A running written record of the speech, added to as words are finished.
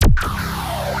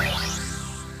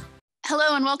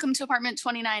Hello and welcome to Apartment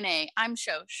 29A. I'm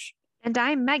Shosh. And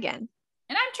I'm Megan.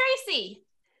 And I'm Tracy.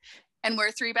 And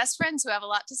we're three best friends who have a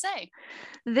lot to say.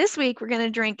 This week, we're going to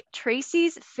drink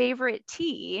Tracy's favorite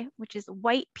tea, which is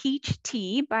White Peach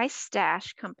Tea by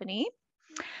Stash Company.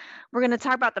 We're going to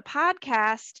talk about the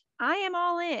podcast, I Am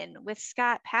All In with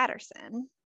Scott Patterson,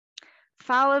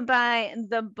 followed by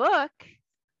the book,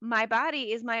 My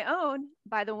Body is My Own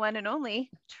by the one and only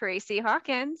Tracy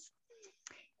Hawkins.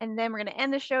 And then we're going to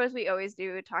end the show as we always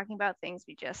do, talking about things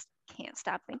we just can't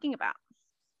stop thinking about.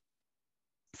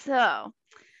 So,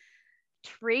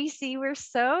 Tracy, we're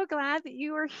so glad that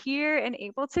you were here and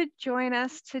able to join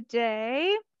us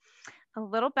today. A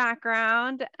little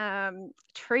background.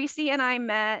 Tracy and I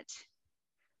met,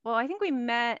 I think we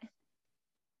met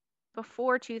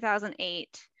before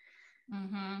 2008.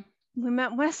 Mm-hmm. We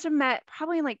must have met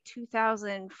probably in like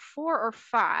 2004 or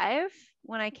 5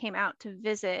 when I came out to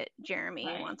visit Jeremy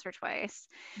once or twice.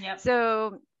 Yep.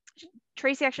 So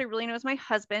Tracy actually really knows my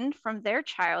husband from their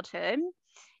childhood,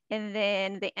 and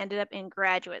then they ended up in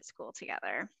graduate school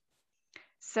together.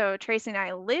 So Tracy and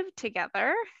I lived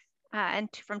together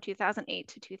from 2008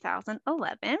 to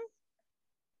 2011.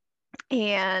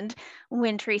 And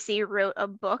when Tracy wrote a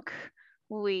book,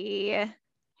 we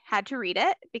had to read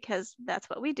it because that's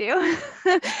what we do.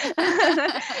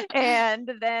 And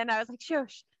then I was like,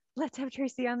 Shosh, let's have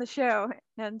Tracy on the show.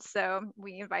 And so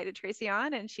we invited Tracy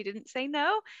on and she didn't say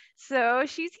no. So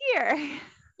she's here.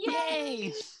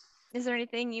 Yay! Is there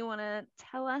anything you want to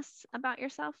tell us about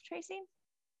yourself, Tracy?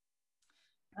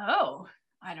 Oh,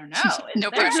 I don't know. No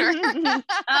pressure.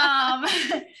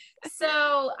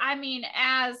 So, I mean,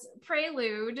 as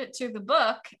prelude to the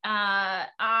book,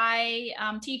 I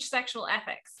teach sexual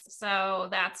ethics. So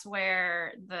that's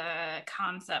where the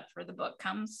concept for the book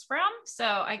comes from. So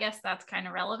I guess that's kind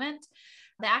of relevant.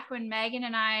 Back when Megan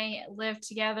and I lived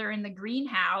together in the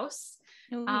greenhouse,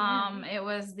 it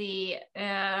was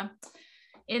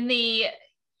in the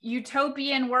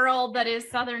utopian world that is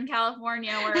Southern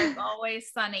California, where it's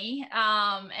always sunny.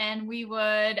 And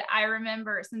I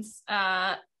remember since,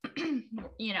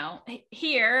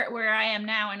 here where I am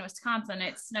now in Wisconsin,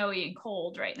 it's snowy and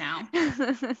cold right now.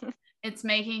 It's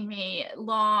making me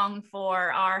long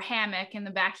for our hammock in the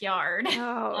backyard.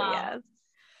 Oh, yes.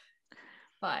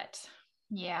 But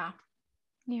yeah.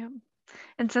 Yeah.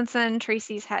 And since then,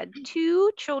 Tracy's had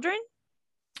 2 children.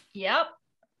 Yep.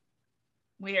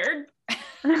 Weird.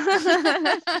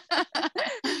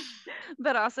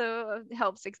 But also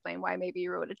helps explain why maybe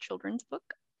you wrote a children's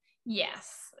book.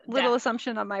 Yes. Little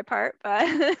assumption on my part, but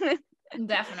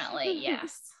definitely,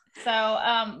 yes. So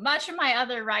much of my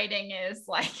other writing is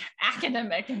like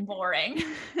academic and boring.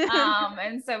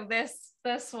 And so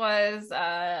this was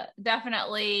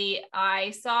definitely,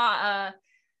 I saw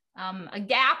a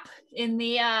gap in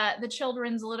the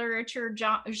children's literature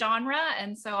genre,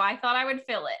 and so I thought I would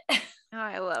fill it. Oh,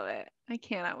 I love it. I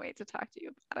cannot wait to talk to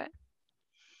you about it.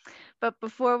 But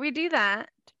before we do that,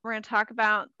 we're going to talk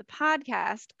about the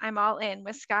podcast, I'm All In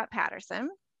with Scott Patterson.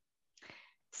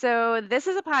 So this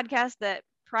is a podcast that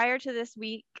prior to this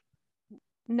week,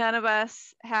 none of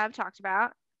us have talked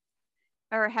about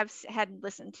or had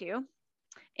listened to.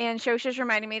 And Shosh is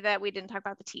reminding me that we didn't talk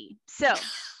about the tea. So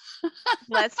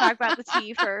let's talk about the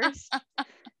tea first.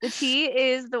 The tea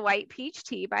is the White Peach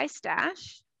Tea by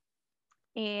Stash.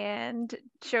 And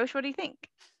Shosh, what do you think?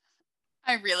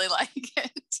 I really like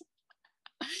it.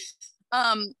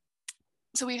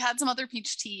 So we've had some other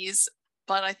peach teas,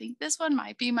 but I think this one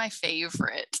might be my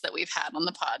favorite that we've had on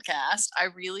the podcast. I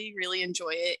really, really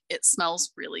enjoy it. It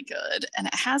smells really good, and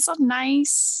it has a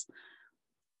nice,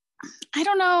 I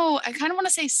don't know, I kind of want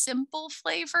to say simple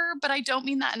flavor, but I don't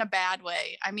mean that in a bad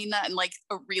way. I mean that in like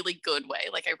a really good way.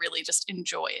 Like I really just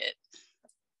enjoy it.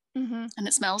 Mm-hmm. And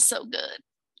it smells so good.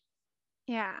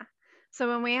 Yeah. So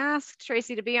when we asked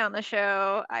Tracy to be on the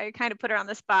show, I kind of put her on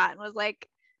the spot and was like,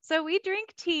 so we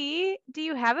drink tea. Do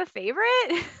you have a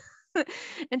favorite?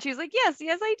 And she was like, yes,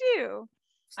 I do.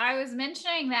 I was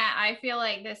mentioning that I feel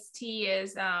like this tea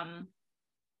is, I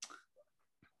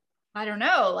don't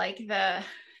know, like the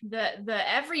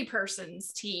every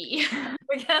person's tea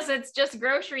because it's just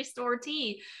grocery store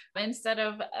tea instead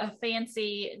of a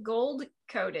fancy gold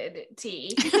coated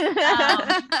tea,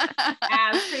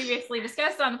 as previously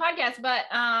discussed on the podcast. But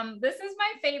this is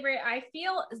my favorite. I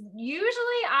feel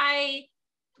usually I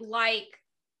like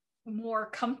more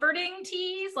comforting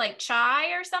teas like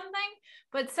chai or something,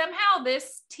 but somehow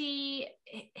this tea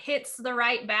hits the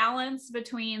right balance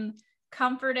between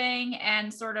comforting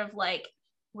and sort of like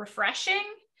refreshing.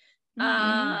 So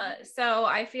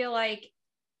I feel like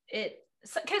it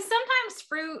because sometimes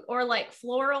fruit or like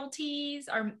floral teas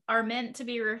are meant to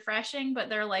be refreshing, but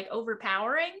they're like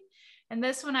overpowering. And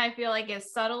this one I feel like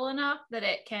is subtle enough that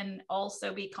it can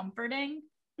also be comforting.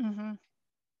 Mm-hmm.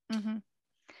 Mm-hmm.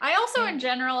 I also in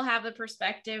general have the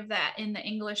perspective that in the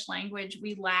English language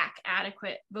we lack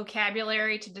adequate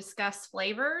vocabulary to discuss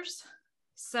flavors.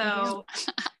 So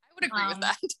I would agree with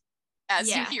that.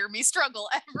 As you hear me struggle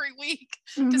every week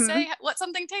to say what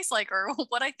something tastes like or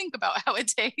what I think about how it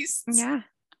tastes. Yeah.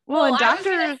 Well, and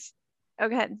doctors. Oh,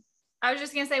 go ahead. I was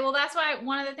just going to say, well, that's why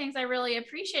one of the things I really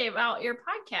appreciate about your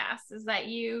podcast is that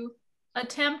you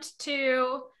attempt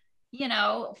to, you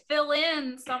know, fill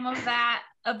in some of that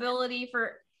ability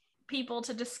for people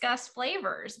to discuss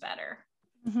flavors better.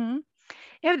 Mm-hmm.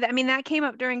 Yeah, I mean, that came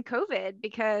up during COVID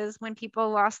because when people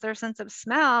lost their sense of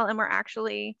smell and were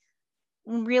actually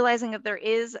realizing that there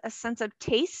is a sense of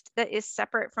taste that is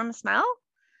separate from smell.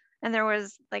 And there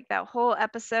was like that whole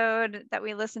episode that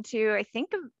we listened to, I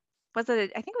think it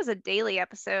was a daily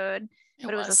episode,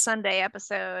 but it was a Sunday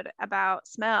episode about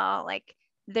smell. Like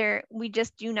we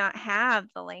just do not have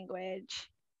the language.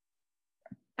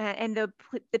 And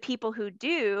the people who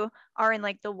do are in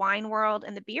like the wine world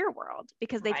and the beer world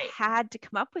because they've had to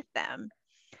come up with them.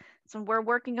 So we're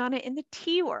working on it in the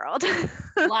tea world.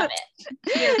 Love it.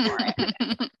 Here for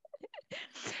it.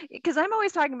 Because I'm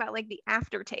always talking about like the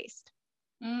aftertaste.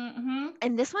 Mm-hmm.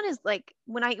 And this one is like,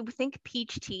 when I think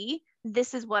peach tea,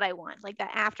 this is what I want. Like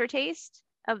the aftertaste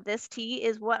of this tea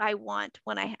is what I want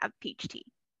when I have peach tea.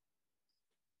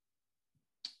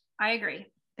 I agree.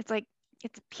 It's like,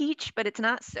 it's peach, but it's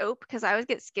not soap because I always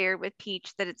get scared with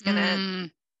peach that it's gonna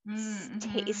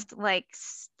taste like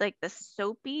the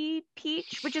soapy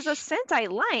peach, which is a scent I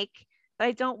like, but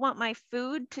I don't want my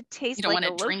food to taste. You don't like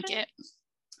want to drink it.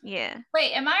 Yeah.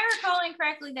 Wait, am I recalling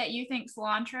correctly that you think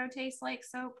cilantro tastes like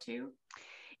soap too?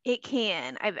 It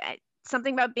can.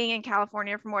 Something about being in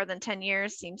California for more than 10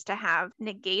 years seems to have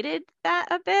negated that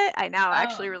a bit. I now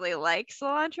actually really like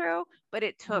cilantro, but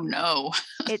it took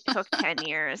it took 10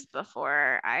 years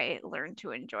before I learned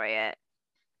to enjoy it.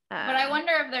 But I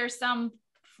wonder if there's some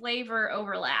flavor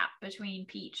overlap between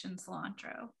peach and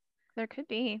cilantro. There could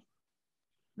be.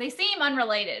 They seem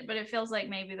unrelated, but it feels like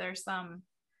maybe there's some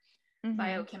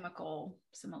biochemical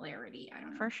similarity. I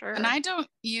don't know. For sure. And I don't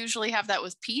usually have that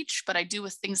with peach, but I do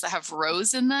with things that have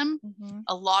rose in them.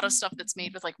 A lot of stuff that's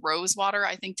made with like rose water,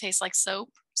 I think tastes like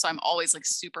soap. So I'm always like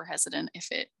super hesitant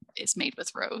if it is made with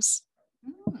rose.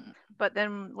 But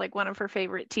then like one of her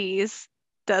favorite teas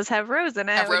does have rose in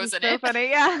it. Have rose in it. Funny.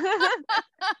 Yeah.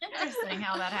 Interesting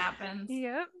how that happens.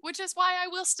 Yep. Which is why I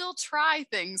will still try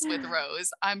things with rose.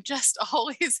 I'm just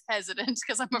always hesitant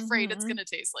because I'm afraid it's going to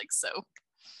taste like soap.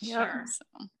 Sure.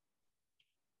 So.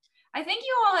 I think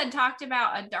you all had talked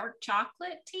about a dark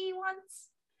chocolate tea once.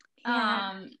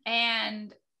 Yeah.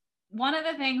 And one of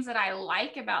the things that I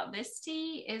like about this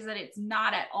tea is that it's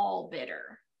not at all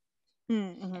bitter.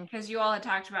 Because you all had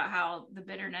talked about how the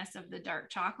bitterness of the dark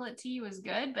chocolate tea was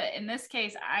good, but in this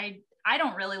case, I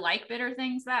don't really like bitter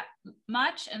things that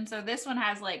much, and so this one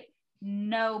has like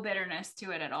no bitterness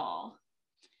to it at all.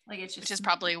 Like it's just, which is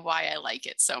probably why I like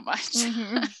it so much.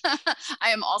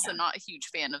 I am also not a huge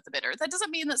fan of the bitter. That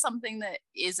doesn't mean that something that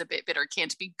is a bit bitter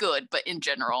can't be good, but in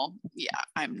general,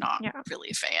 I'm not really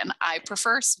a fan. I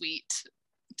prefer sweet,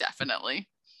 definitely.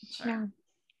 Sure. Yeah.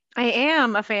 I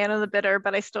am a fan of the bitter,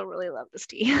 but I still really love this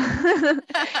tea. It has,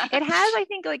 I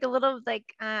think, like a little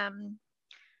like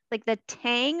the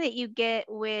tang that you get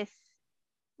with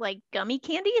like gummy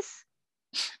candies.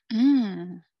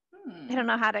 I don't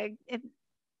know how to.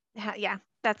 Yeah,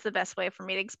 that's the best way for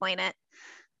me to explain it.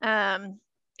 And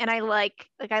I like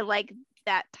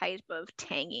that type of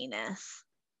tanginess,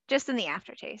 just in the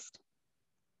aftertaste,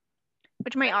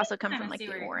 which might also come from like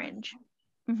the orange.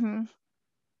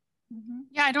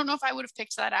 Yeah, I don't know if I would have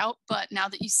picked that out, but now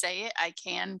that you say it, I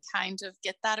can kind of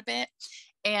get that a bit.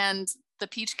 And the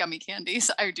peach gummy candies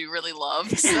I do really love.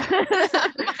 So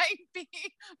that might be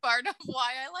part of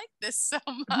why I like this so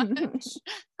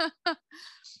much.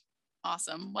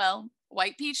 Awesome. Well,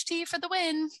 white peach tea for the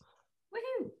win.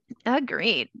 Woohoo!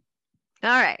 Agreed. All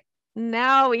right.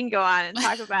 Now we can go on and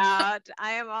talk about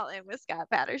I Am All In with Scott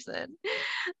Patterson.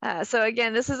 So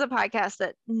again, this is a podcast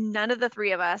that none of the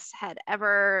three of us had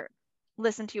ever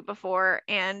listened to before,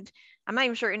 and I'm not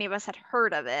even sure any of us had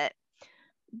heard of it,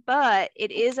 but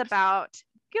it is about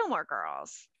Gilmore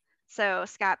Girls. So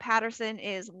Scott Patterson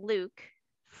is Luke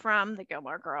from the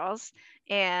Gilmore Girls,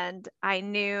 and I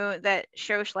knew that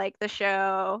Shosh liked the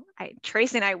show.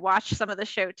 Tracy and I watched some of the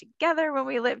show together when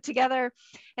we lived together,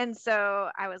 and so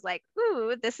I was like,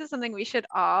 ooh, this is something we should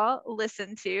all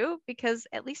listen to because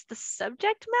at least the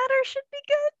subject matter should be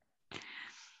good.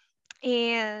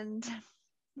 And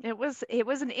it was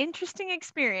an interesting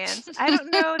experience. I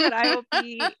don't know that I will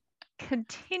be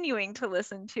continuing to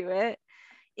listen to it.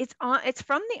 It's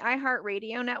from the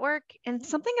iHeartRadio network, and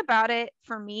something about it,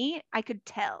 for me, I could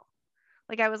tell.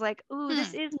 Like, I was like, ooh,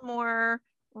 this is more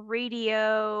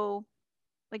radio,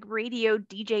 like radio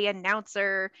DJ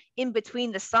announcer in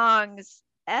between the songs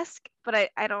esque, but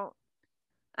I don't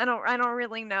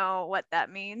really know what that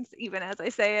means even as I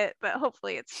say it, but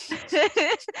hopefully it's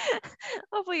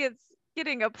hopefully it's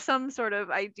getting up some sort of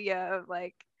idea of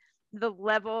like the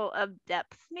level of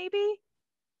depth. Maybe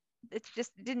it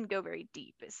didn't go very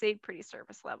deep. It stayed pretty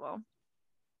surface level.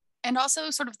 And also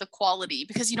sort of the quality,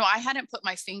 because, I hadn't put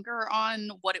my finger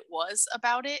on what it was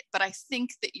about it, but I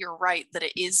think that you're right, that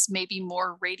it is maybe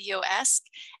more radio-esque.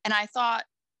 And I thought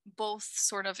both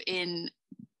sort of in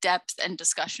depth and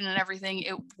discussion and everything,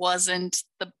 it wasn't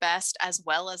the best, as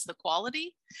well as the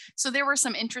quality. So there were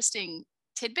some interesting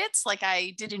tidbits. Like,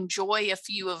 I did enjoy a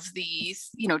few of the,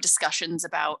 discussions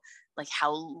about like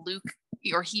how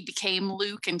he became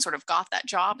Luke and sort of got that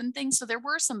job and things. So there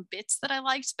were some bits that I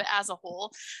liked, but as a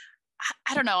whole,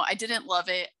 I don't know. I didn't love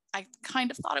it. I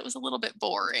kind of thought it was a little bit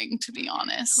boring, to be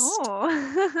honest.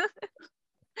 Oh.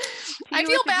 I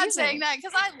feel bad saying that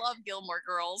because I love Gilmore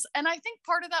Girls. And I think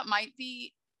part of that might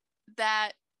be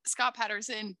that Scott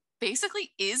Patterson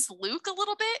basically is Luke a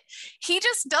little bit. He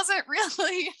just doesn't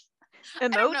really, I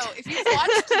don't know, if you've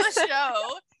watched the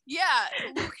show, yeah,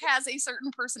 Luke has a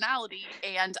certain personality,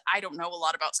 and I don't know a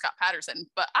lot about Scott Patterson,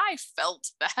 but I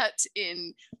felt that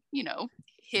in,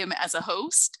 him as a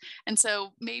host. And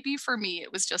so maybe for me,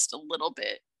 it was just a little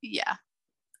bit,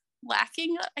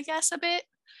 lacking, I guess, a bit.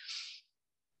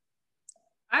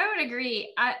 I would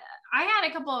agree. I had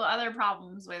a couple of other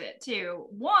problems with it too.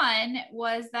 One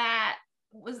was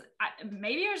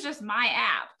maybe it was just my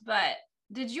app, but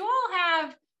did you all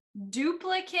have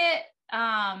duplicate,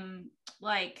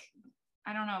 like,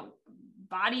 I don't know,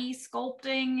 body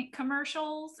sculpting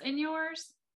commercials in yours?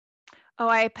 Oh,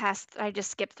 I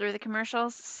just skipped through the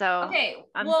commercials, so okay,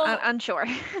 I'm unsure.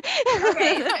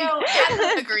 Okay,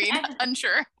 so agreed,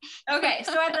 unsure. Okay,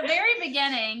 so at the very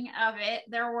beginning of it,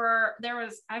 there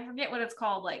was, I forget what it's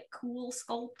called, like Cool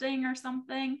Sculpting or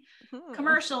something,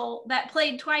 commercial that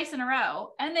played twice in a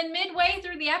row, and then midway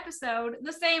through the episode,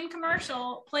 the same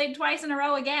commercial played twice in a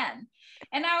row again,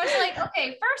 and I was like,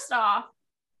 okay, first off,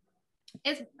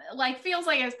 it's like feels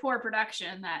like it's poor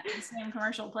production that the same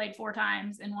commercial played 4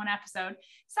 times in one episode.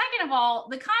 Second of all,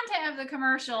 the content of the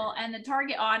commercial and the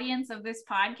target audience of this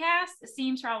podcast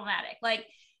seems problematic. Like,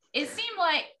 it seemed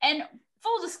like, and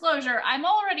full disclosure, I'm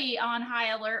already on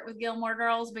high alert with Gilmore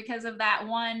Girls because of that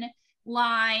one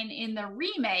line in the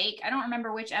remake. I don't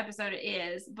remember which episode it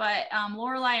is, but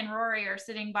Lorelai and Rory are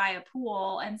sitting by a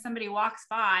pool and somebody walks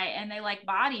by and they like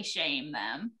body shame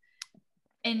them.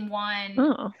 In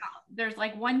one, there's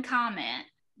like one comment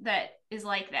that is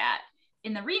like that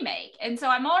in the remake. And so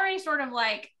I'm already sort of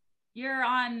like, you're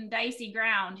on dicey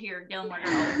ground here, Gilmore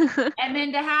Girls. And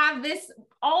then to have this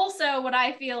also what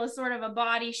I feel is sort of a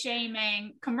body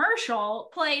shaming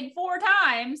commercial played 4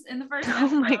 times in the first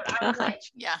episode. Oh my gosh.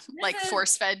 Like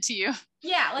force fed to you.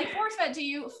 Yeah, like force fed to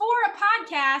you for a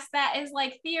podcast that is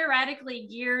like theoretically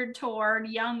geared toward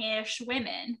youngish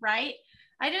women, right?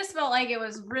 I just felt like it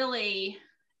was really...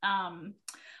 I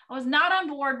was not on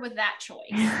board with that choice.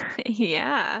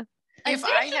 Yeah. If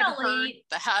I had heard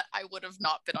that, I would have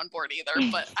not been on board either,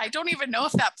 but I don't even know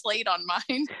if that played on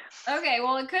mine. Okay,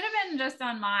 well, it could have been just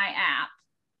on my app.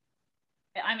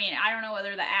 I mean, I don't know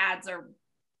whether the ads are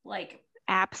like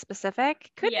app specific.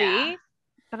 Could be,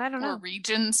 but I don't know. Or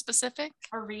region specific.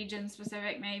 Or region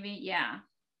specific, maybe. Yeah.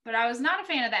 But I was not a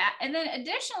fan of that. And then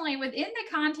additionally, within the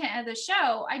content of the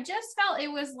show, I just felt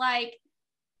it was like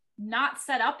not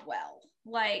set up well.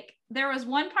 Like, there was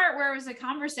one part where it was a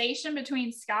conversation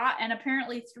between Scott and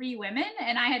apparently 3 women,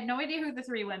 and I had no idea who the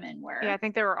 3 women were. Yeah, I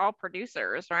think they were all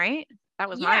producers, right? That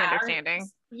was my understanding.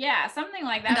 Yeah, something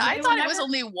like that. And I thought it was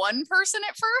only one person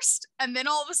at first, and then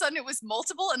all of a sudden it was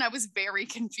multiple, and I was very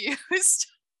confused.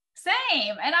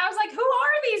 Same. And I was like, who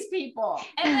are these people?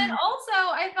 And then also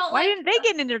I felt why didn't they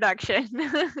get an introduction?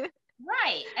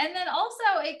 Right. And then also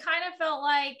it kind of felt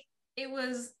like it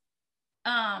was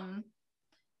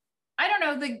I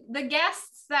don't know, the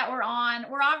guests that were on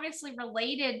were obviously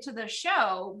related to the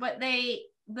show, but the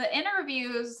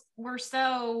interviews were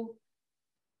so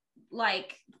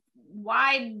like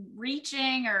wide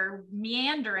reaching or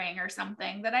meandering or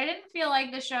something that I didn't feel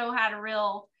like the show had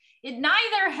it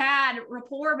neither had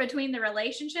rapport between the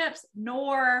relationships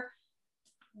nor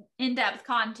in-depth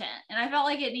content. And I felt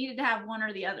like it needed to have one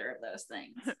or the other of those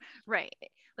things. Right.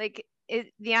 Like,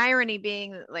 the irony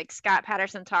being like Scott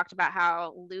Patterson talked about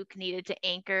how Luke needed to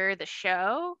anchor the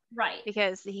show, right?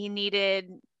 Because he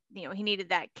needed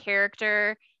that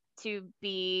character to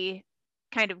be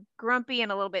kind of grumpy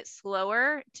and a little bit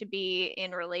slower to be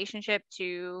in relationship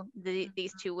to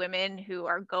these two women who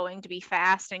are going to be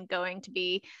fast and going to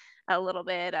be a little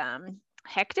bit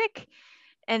hectic,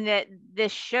 and that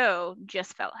this show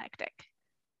just felt hectic.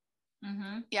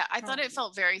 Mm-hmm. Yeah, I thought it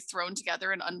felt very thrown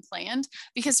together and unplanned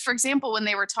because, for example, when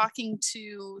they were talking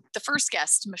to the first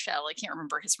guest, Michelle, I can't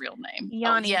remember his real name.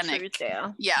 Yanni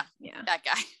Truesdale. Yeah, that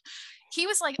guy. He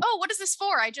was like, "Oh, what is this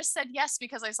for? I just said yes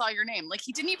because I saw your name." Like,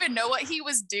 he didn't even know what he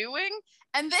was doing.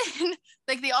 And then,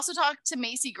 like, they also talked to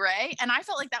Macy Gray, and I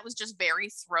felt like that was just very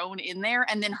thrown in there.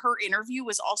 And then her interview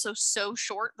was also so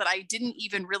short that I didn't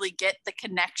even really get the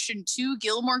connection to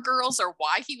Gilmore Girls or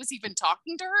why he was even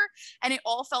talking to her. And it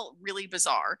all felt really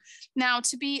bizarre. Now,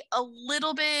 to be a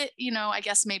little bit, I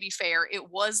guess maybe fair, it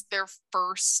was their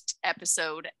first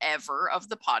episode ever of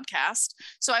the podcast.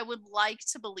 So I would like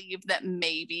to believe that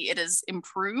maybe it is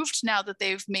improved now that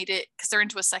they've made it, because they're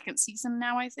into a second season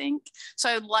now, I think. So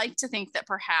I would like to think that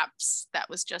perhaps that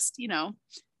was just,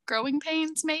 growing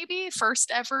pains, maybe first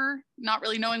ever, not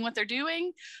really knowing what they're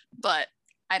doing. But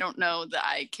I don't know that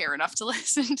I care enough to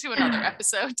listen to another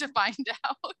episode to find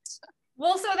out.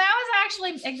 Well, so that was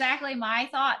actually exactly my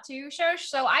thought too, Shosh.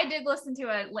 So I did listen to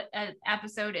an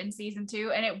episode in season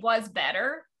 2, and it was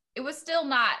better. It was still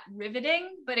not riveting,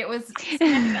 but it was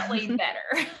definitely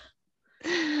better.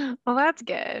 Well, that's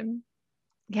good.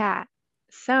 Yeah.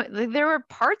 So there were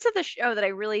parts of the show that I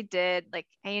really did, like,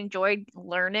 I enjoyed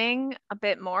learning a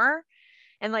bit more.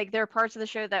 And like, there are parts of the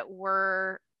show that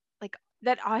were like,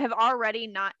 that I have already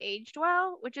not aged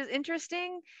well, which is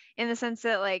interesting in the sense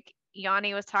that, like,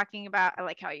 Yanni was talking about, I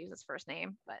like how I use his first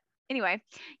name, but anyway,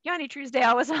 Yanni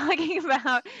Truesdale was talking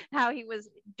about how he was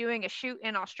doing a shoot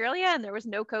in Australia and there was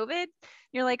no COVID.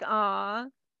 You're like, aw,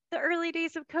 the early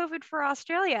days of COVID for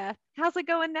Australia. How's it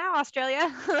going now,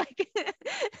 Australia? Like,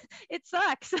 it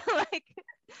sucks. Like,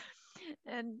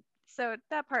 and so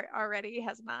that part already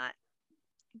has not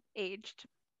aged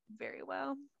very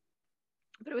well.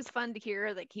 But it was fun to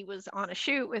hear, like, he was on a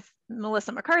shoot with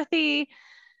Melissa McCarthy,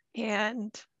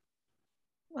 and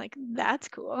like, that's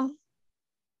cool.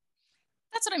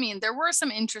 That's what I mean. There were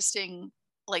some interesting,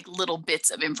 like, little bits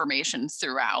of information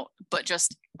throughout, but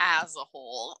just as a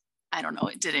whole, I don't know,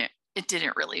 it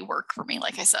didn't really work for me.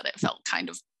 Like I said, it felt kind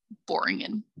of boring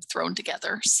and thrown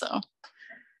together. So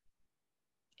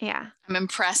yeah, I'm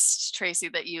impressed, Tracy,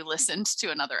 that you listened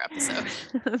to another episode.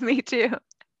 Me too.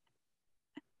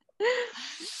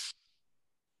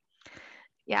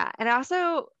 Yeah, and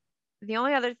also the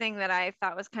only other thing that I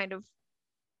thought was kind of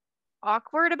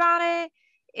awkward about it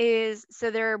is, so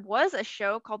there was a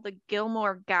show called The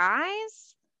Gilmore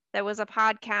Guys that was a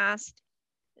podcast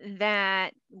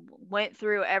that went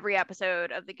through every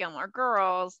episode of the Gilmore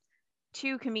Girls,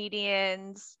 2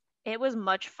 comedians. It was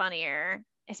much funnier,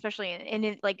 especially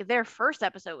in like, their first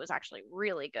episode was actually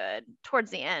really good. Towards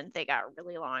the end, they got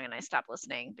really long and I stopped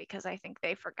listening because I think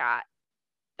they forgot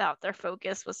that their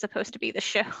focus was supposed to be the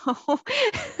show.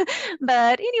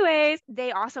 But anyways,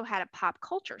 they also had a pop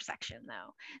culture section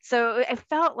though. So it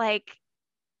felt like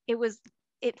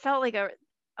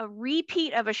a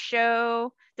repeat of a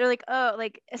show. They're like, oh,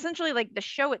 like, essentially, like, the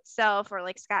show itself, or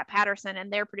like Scott Patterson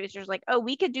and their producers, like, oh,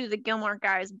 we could do the Gilmore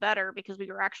Guys better because we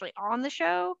were actually on the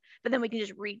show, but then we can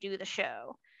just redo the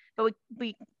show. But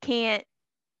we can't,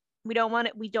 we don't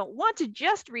want to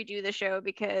just redo the show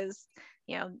because,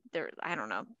 there, I don't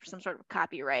know, some sort of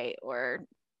copyright, or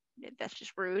that's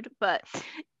just rude. But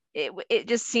it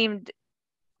just seemed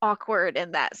awkward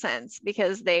in that sense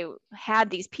because they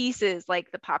had these pieces like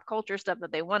the pop culture stuff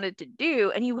that they wanted to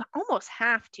do, and you almost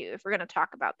have to, if we're going to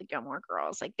talk about the Gilmore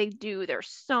Girls, like, there's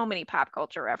so many pop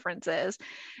culture references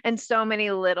and so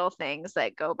many little things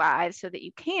that go by so that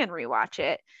you can rewatch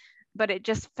it. But it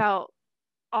just felt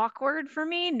awkward for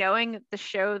me knowing the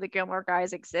show The Gilmore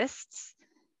Guys exists.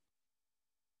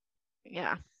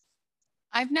 Yeah.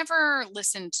 I've never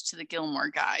listened to the Gilmore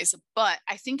Guys, but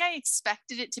I think I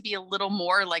expected it to be a little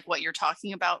more like what you're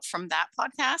talking about from that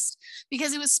podcast,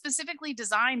 because it was specifically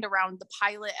designed around the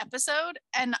pilot episode.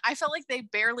 And I felt like they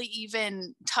barely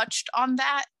even touched on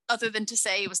that, other than to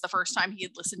say it was the first time he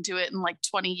had listened to it in like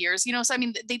 20 years, So, I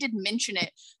mean, they did mention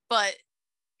it, but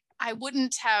I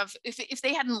wouldn't have, if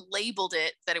they hadn't labeled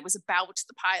it that it was about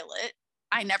the pilot,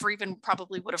 I never even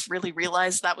probably would have really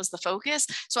realized that was the focus.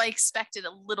 So I expected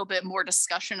a little bit more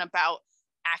discussion about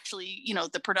actually,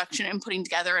 the production and putting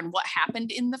together and what happened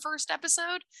in the first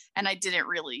episode. And I didn't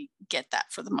really get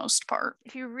that for the most part.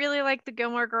 If you really like the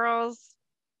Gilmore Girls,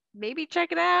 maybe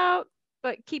check it out.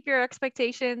 but keep your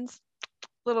expectations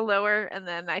a little lower, and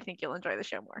then I think you'll enjoy the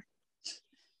show more.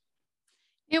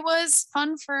 It was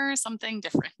fun for something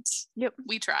different. Yep.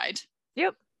 We tried.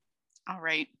 Yep. All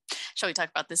right. Shall we talk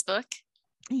about this book?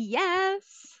 Yes.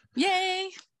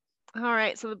 Yay. All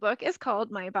right. So the book is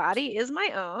called My Body Is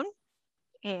My Own.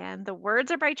 And the words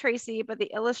are by Tracy, but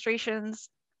the illustrations,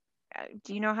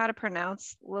 do you know how to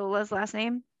pronounce Lola's last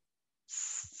name?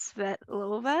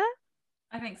 Svetlova?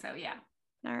 I think so, yeah.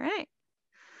 All right.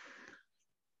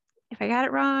 If I got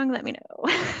it wrong, let me know.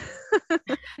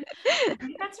 I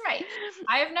think that's right.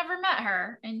 I have never met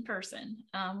her in person.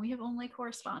 We have only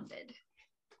corresponded.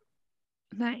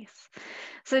 Nice.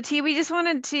 So T, we just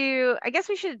wanted to, I guess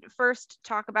we should first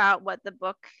talk about what the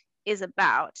book is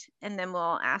about, and then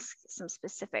we'll ask some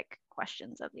specific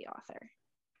questions of the author.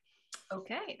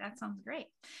 Okay, that sounds great.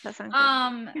 That sounds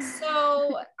good.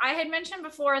 So I had mentioned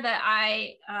before that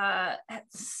I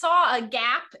saw a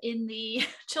gap in the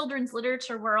children's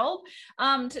literature world.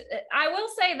 I will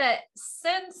say that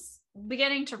since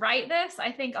beginning to write this,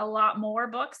 I think a lot more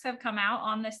books have come out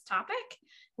on this topic,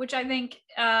 which I think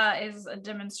is a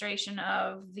demonstration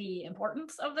of the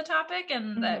importance of the topic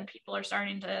and that people are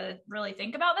starting to really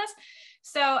think about this.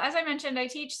 So as I mentioned, I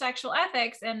teach sexual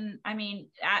ethics, and I mean,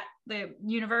 at the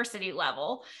university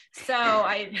level.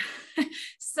 But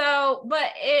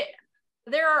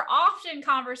there are often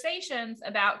conversations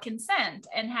about consent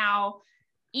and how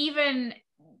even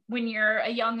when you're a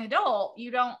young adult, you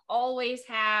don't always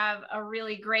have a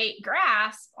really great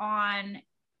grasp on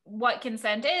what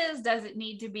consent is. Does it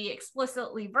need to be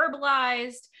explicitly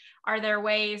verbalized? Are there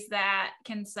ways that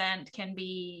consent can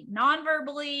be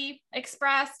non-verbally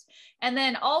expressed? And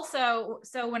then also,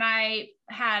 so when I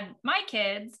had my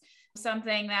kids,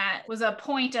 something that was a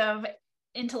point of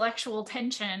intellectual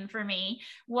tension for me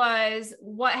was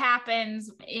what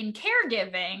happens in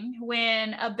caregiving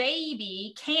when a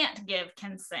baby can't give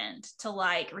consent to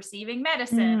like receiving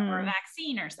medicine or a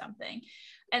vaccine or something.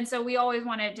 And so we always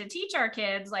wanted to teach our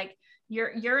kids, like,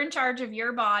 you're in charge of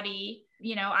your body.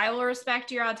 You know, I will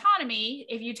respect your autonomy.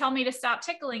 If you tell me to stop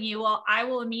tickling you, well, I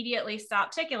will immediately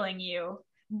stop tickling you.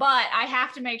 But I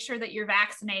have to make sure that you're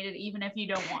vaccinated, even if you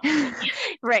don't want to.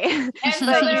 Right. And so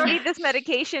but you need this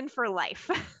medication for life.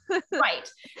 Right.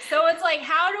 So it's like,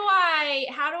 how do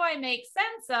I make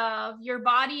sense of your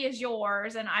body is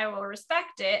yours and I will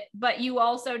respect it, but you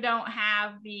also don't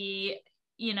have the,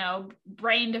 you know,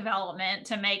 brain development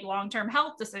to make long-term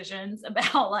health decisions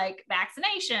about like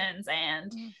vaccinations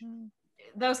and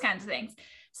those kinds of things.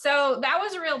 So that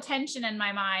was a real tension in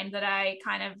my mind that I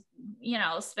kind of, you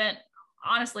know, spent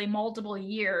honestly multiple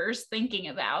years thinking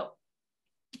about.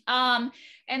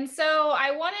 And so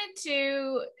I wanted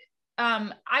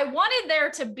there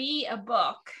to be a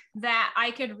book that I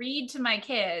could read to my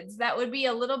kids that would be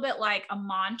a little bit like a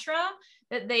mantra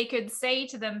that they could say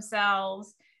to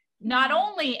themselves, not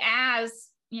only as,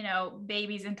 you know,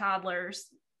 babies and toddlers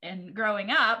and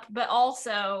growing up, but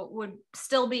also would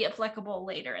still be applicable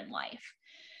later in life.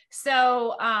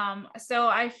 So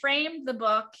I framed the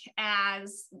book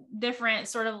as different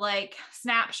sort of like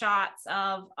snapshots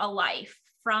of a life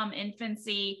from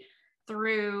infancy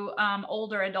through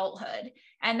older adulthood,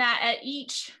 and that at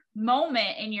each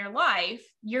moment in your life,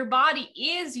 your body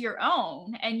is your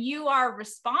own and you are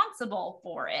responsible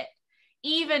for it,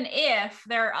 even if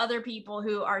there are other people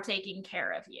who are taking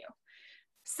care of you.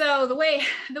 So the way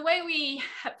we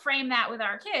frame that with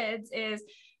our kids is,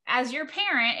 as your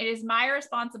parent, it is my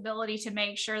responsibility to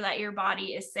make sure that your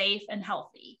body is safe and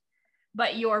healthy,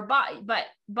 but your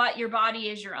body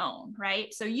is your own,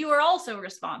 right? So you are also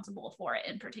responsible for it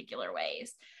in particular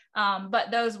ways.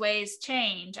 But those ways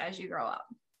change as you grow up.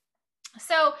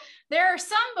 So there are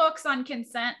some books on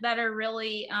consent that are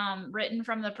really written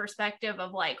from the perspective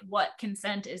of like what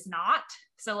consent is not.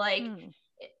 So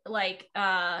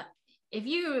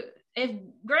if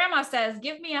grandma says,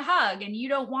 give me a hug, and you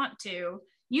don't want to,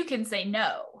 you can say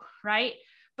no, right?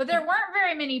 But there weren't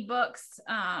very many books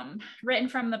written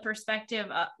from the perspective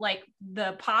of like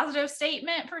the positive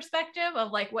statement perspective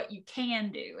of like what you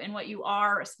can do and what you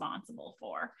are responsible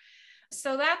for.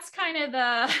 So that's kind of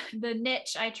the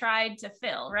niche I tried to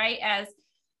fill, right? As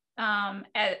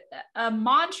a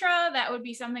mantra, that would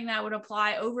be something that would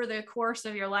apply over the course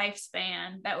of your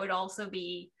lifespan, that would also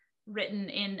be written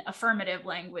in affirmative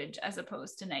language as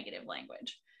opposed to negative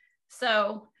language.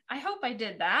 So I hope I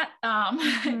did that.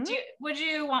 Would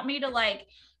you want me to like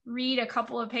read a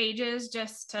couple of pages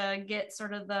just to get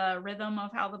sort of the rhythm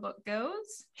of how the book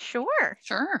goes? Sure.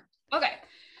 Okay.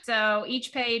 So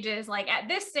each page is like, at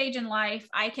this stage in life,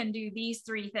 I can do these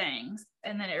 3 things.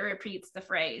 And then it repeats the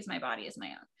phrase, my body is my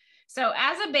own. So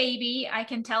as a baby, I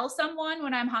can tell someone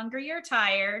when I'm hungry or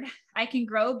tired. I can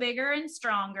grow bigger and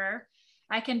stronger.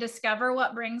 I can discover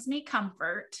what brings me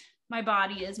comfort. My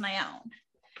body is my own.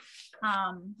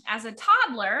 As a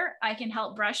toddler, I can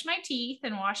help brush my teeth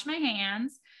and wash my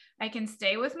hands. I can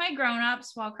stay with my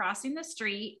grown-ups while crossing the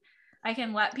street. I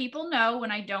can let people know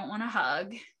when I don't want to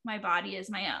hug. My body is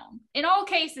my own. In all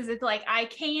cases, it's like I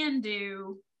can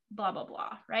do blah, blah,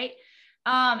 blah, right?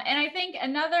 And I think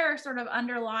another sort of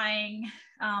underlying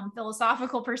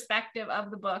philosophical perspective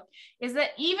of the book is that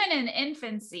even in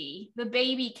infancy, the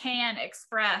baby can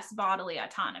express bodily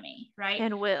autonomy, right?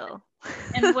 And will.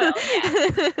 And will,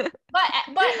 yeah.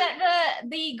 But that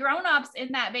the grown-ups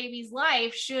in that baby's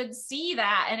life should see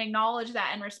that and acknowledge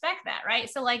that and respect that, right?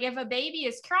 So like if a baby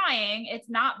is crying, it's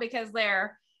not because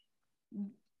they're,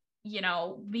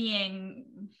 being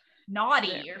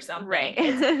naughty or something, right?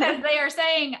 It's because they are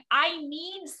saying, I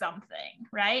need something,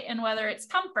 right? And whether it's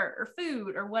comfort or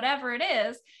food or whatever it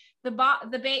is, the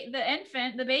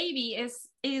baby is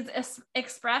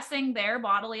expressing their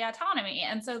bodily autonomy.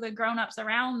 And so the grown-ups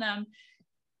around them,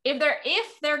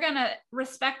 if they're going to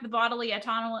respect the bodily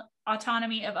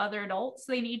autonomy of other adults,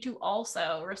 they need to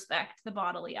also respect the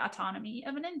bodily autonomy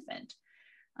of an infant,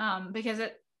 because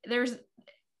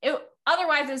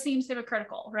otherwise it seems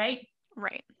hypocritical, right?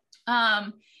 Right.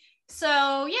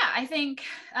 So yeah, I think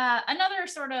another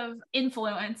sort of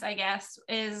influence, I guess,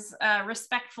 is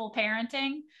respectful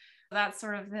parenting. That's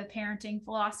sort of the parenting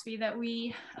philosophy that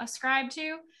we ascribe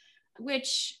to,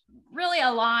 which really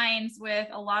aligns with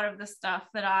a lot of the stuff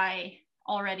that I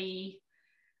already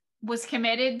was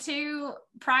committed to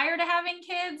prior to having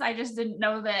kids. I just didn't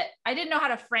know how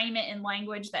to frame it in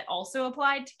language that also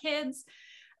applied to kids.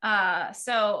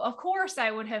 So of course I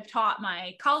would have taught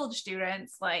my college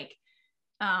students, like,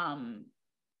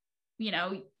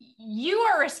 you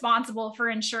are responsible for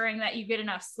ensuring that you get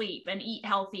enough sleep and eat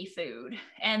healthy food,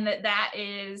 and that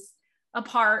is a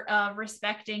part of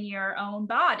respecting your own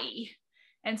body.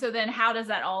 And so then how does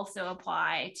that also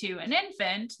apply to an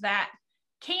infant that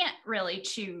can't really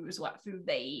choose what food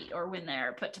they eat or when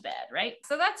they're put to bed, right?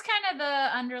 So that's kind of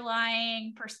the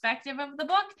underlying perspective of the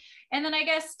book. And then I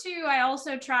guess too, I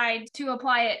also tried to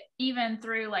apply it even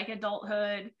through like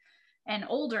adulthood and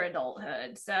older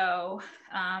adulthood. So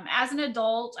as an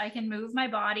adult, I can move my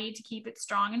body to keep it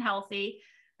strong and healthy.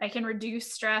 I can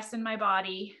reduce stress in my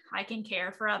body. I can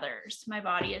care for others. My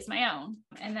body is my own.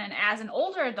 And then as an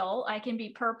older adult, I can be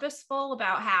purposeful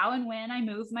about how and when I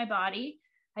move my body.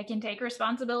 I can take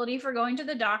responsibility for going to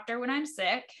the doctor when I'm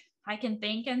sick. I can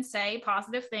think and say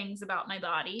positive things about my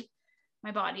body.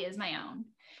 My body is my own.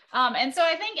 And so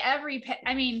I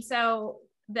think so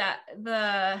that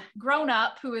the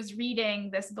grown-up who is reading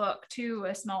this book to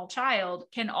a small child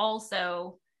can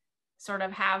also sort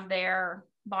of have their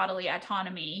bodily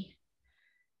autonomy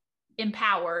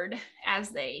empowered as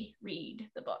they read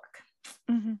the book.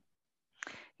 Mm-hmm.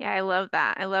 Yeah, I love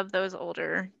that. I love the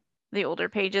older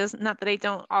pages. Not that I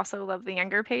don't also love the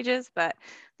younger pages, but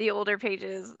the older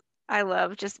pages I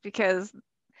love just because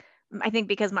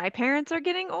my parents are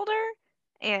getting older.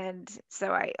 And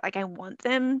so I want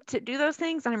them to do those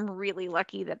things. And I'm really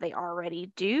lucky that they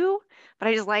already do. But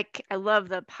I love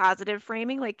the positive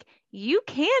framing. Like, you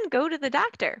can go to the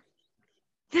doctor.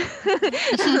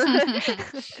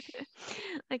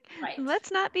 Like, right.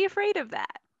 Let's not be afraid of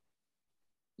that.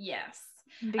 Yes.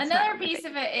 Another piece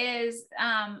of it is,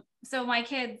 so my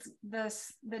kids, the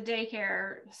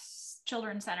daycare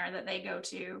children's center that they go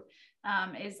to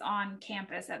is on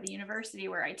campus at the university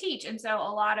where I teach. And so a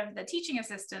lot of the teaching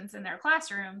assistants in their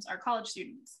classrooms are college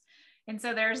students. And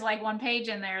so there's like one page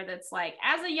in there that's like,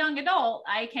 as a young adult,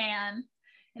 I can,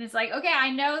 and it's like, okay, I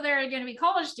know there are going to be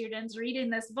college students reading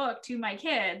this book to my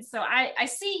kids. So I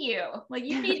see you, like,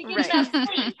 you need to get enough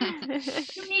sleep.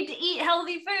 You need to eat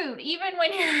healthy food, even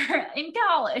when you're in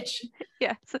college.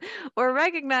 Yes. Or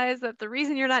recognize that the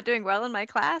reason you're not doing well in my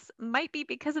class might be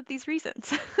because of these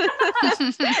reasons.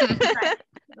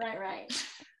 Right.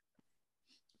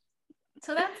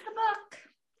 So that's the book.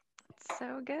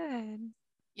 So good.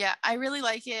 Yeah, I really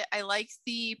like it. I like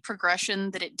the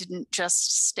progression that it didn't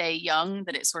just stay young,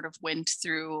 that it sort of went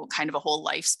through kind of a whole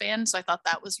lifespan. So I thought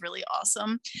that was really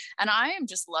awesome. And I am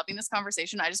just loving this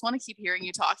conversation. I just want to keep hearing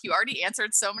you talk. You already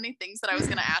answered so many things that I was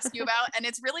going to ask you about, and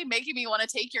it's really making me want to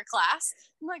take your class.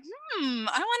 I'm like,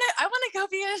 I want to go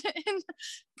be in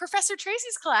Professor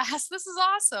Tracy's class. This is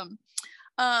awesome.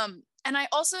 And I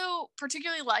also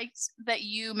particularly liked that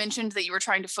you mentioned that you were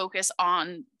trying to focus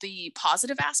on the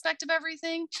positive aspect of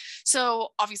everything.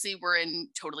 So obviously we're in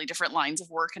totally different lines of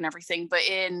work and everything, but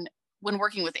in when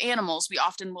working with animals, we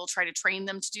often will try to train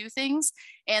them to do things.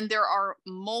 And there are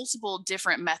multiple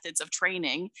different methods of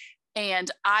training.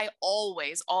 And I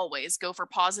always go for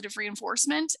positive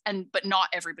reinforcement, but not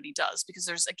everybody does, because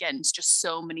there's, again, just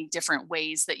so many different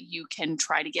ways that you can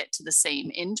try to get to the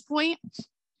same end point.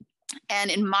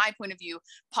 And in my point of view,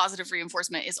 positive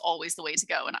reinforcement is always the way to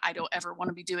go. And I don't ever want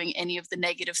to be doing any of the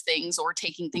negative things or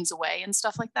taking things away and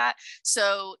stuff like that.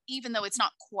 So even though it's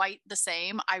not quite the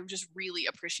same, I just really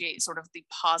appreciate sort of the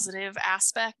positive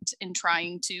aspect in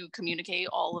trying to communicate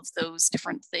all of those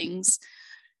different things.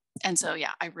 And so,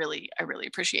 yeah, I really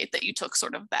appreciate that you took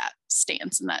sort of that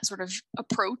stance and that sort of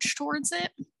approach towards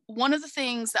it. One of the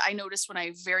things that I noticed when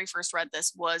I very first read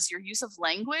this was your use of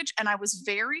language. And I was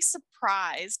very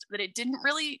surprised that it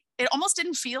almost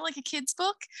didn't feel like a kid's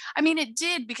book. I mean, it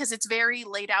did, because it's very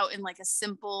laid out in like a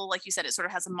simple, like you said, it sort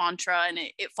of has a mantra and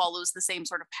it follows the same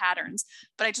sort of patterns.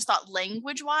 But I just thought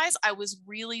language wise, I was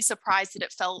really surprised that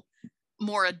it felt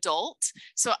more adult.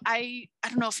 So I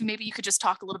don't know if maybe you could just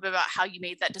talk a little bit about how you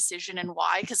made that decision and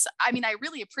why, because I mean, I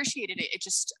really appreciated it.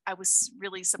 I was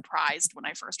really surprised when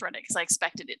I first read it, because I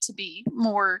expected it to be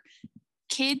more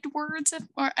kid words,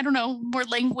 or I don't know, more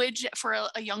language for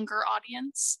a younger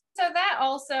audience. So that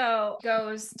also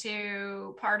goes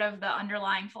to part of the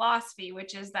underlying philosophy,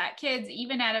 which is that kids,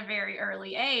 even at a very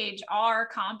early age, are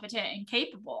competent and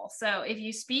capable. So if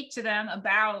you speak to them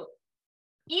about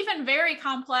even very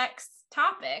complex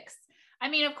topics, I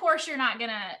mean, of course, you're not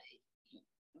going to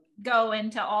go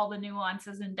into all the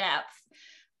nuances in depth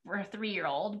for a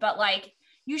 3-year-old, but like,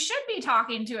 you should be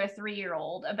talking to a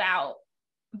 3-year-old about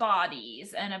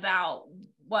bodies and about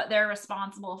what they're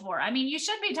responsible for. I mean, you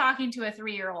should be talking to a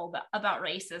 3-year-old about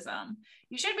racism.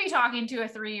 You should be talking to a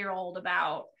 3-year-old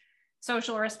about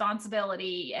social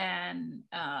responsibility and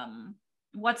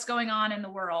what's going on in the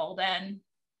world, and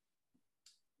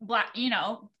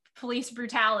police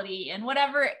brutality, and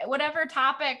whatever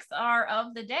topics are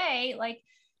of the day. Like,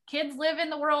 kids live in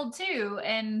the world too.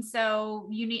 And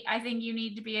so I think you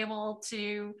need to be able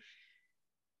to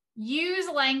use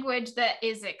language that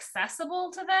is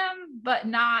accessible to them, but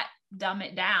not dumb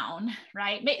it down,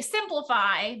 right?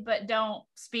 Simplify, but don't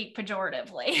speak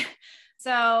pejoratively.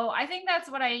 So I think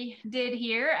that's what I did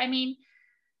here. I mean,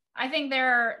 I think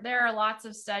there are lots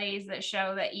of studies that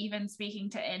show that even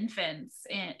speaking to infants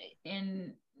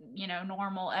in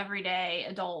normal everyday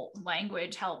adult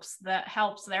language helps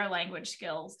their language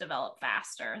skills develop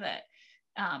faster. That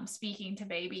speaking to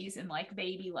babies in like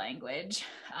baby language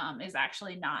is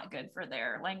actually not good for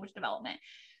their language development.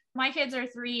 My kids are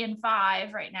 3 and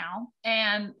 5 right now,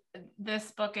 and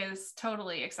this book is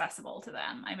totally accessible to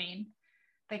them. I mean,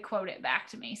 they quote it back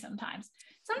to me sometimes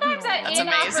at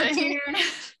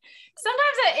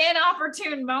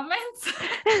inopportune moments.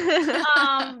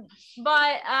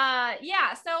 But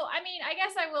yeah, so I mean, I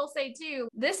guess I will say too,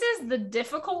 this is the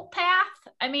difficult path.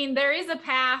 I mean, there is a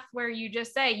path where you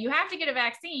just say you have to get a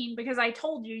vaccine because I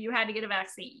told you had to get a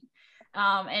vaccine.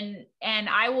 And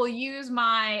I will use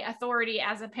my authority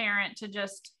as a parent to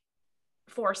just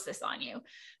force this on you.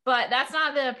 But that's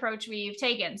not the approach we've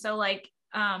taken. So like,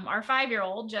 our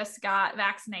 5-year-old just got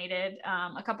vaccinated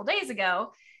a couple days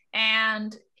ago,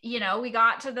 and we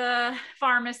got to the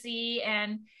pharmacy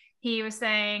and he was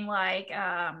saying like,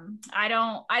 I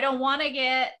don't want to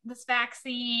get this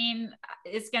vaccine,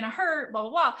 it's gonna hurt, blah blah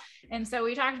blah. And so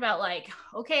we talked about like,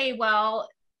 okay, well,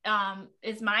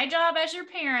 it's my job as your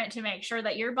parent to make sure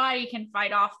that your body can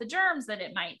fight off the germs that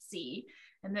it might see,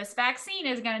 and this vaccine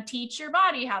is going to teach your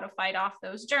body how to fight off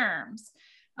those germs.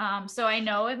 So I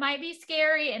know it might be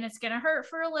scary and it's going to hurt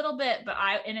for a little bit,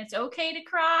 and it's okay to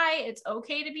cry. It's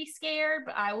okay to be scared,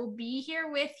 but I will be here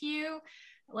with you.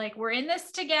 Like, we're in this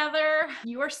together.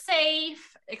 You are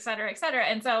safe, et cetera, et cetera.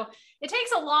 And so it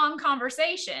takes a long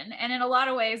conversation. And in a lot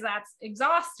of ways that's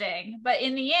exhausting, but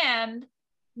in the end,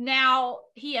 now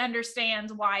he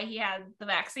understands why he had the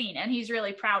vaccine and he's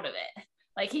really proud of it.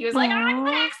 Like, he was like, I'm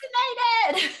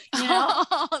vaccinated.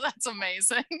 Oh, that's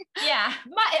amazing. Yeah.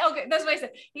 Okay, that's what he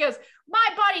said. He goes, my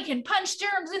body can punch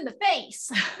germs in the face.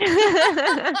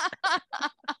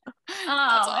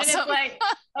 Awesome. And it's like,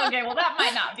 okay, well, that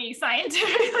might not be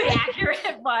scientifically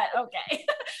accurate, but okay.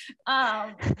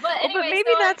 But anyway, but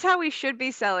maybe that's how we should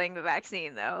be selling the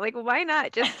vaccine, though. Like, why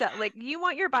not just sell, like, you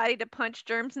want your body to punch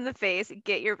germs in the face,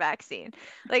 get your vaccine.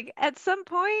 Like, at some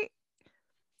point,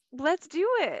 let's do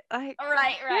it. Like,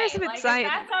 right. Like, if that's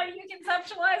how you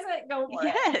conceptualize it, go for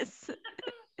it. Yes.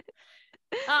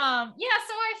 Yeah,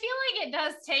 so I feel like it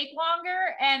does take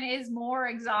longer and is more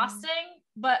exhausting,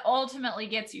 but ultimately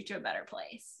gets you to a better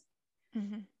place.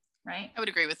 Mm-hmm. Right? I would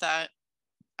agree with that.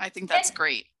 I think that's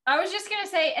great. I was just going to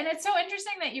say, and it's so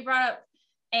interesting that you brought up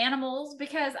animals,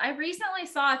 because I recently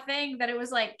saw a thing that it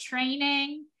was like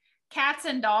training cats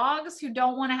and dogs who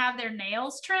don't want to have their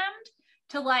nails trimmed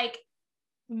to like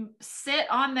sit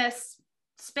on this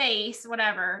space,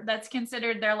 whatever, that's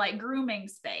considered their like grooming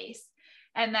space,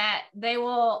 and that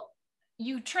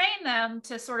you train them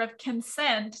to sort of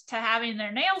consent to having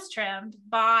their nails trimmed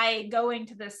by going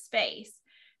to this space.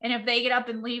 And if they get up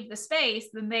and leave the space,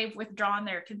 then they've withdrawn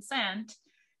their consent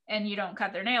and you don't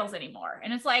cut their nails anymore.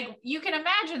 And it's like, you can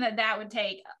imagine that would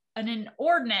take an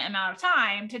inordinate amount of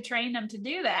time to train them to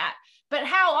do that. But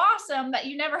how awesome that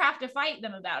you never have to fight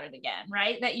them about it again,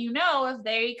 right? That you know, if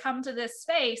they come to this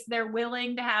space, they're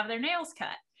willing to have their nails cut.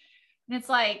 And it's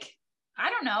like,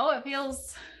 I don't know,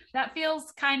 that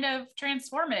feels kind of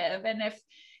transformative. And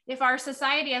if our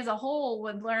society as a whole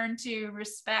would learn to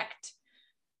respect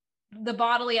the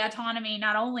bodily autonomy,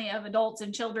 not only of adults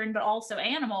and children, but also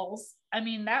animals, I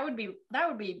mean, that would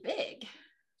be big.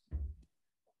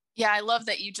 Yeah, I love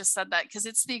that you just said that, because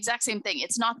it's the exact same thing.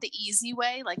 It's not the easy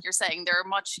way. Like you're saying, there are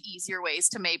much easier ways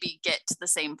to maybe get to the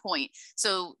same point.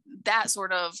 So that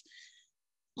sort of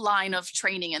line of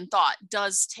training and thought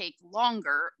does take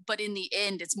longer, but in the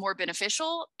end, it's more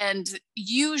beneficial. And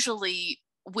usually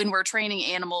when we're training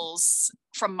animals,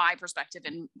 from my perspective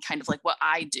and kind of like what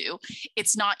I do,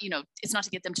 it's not to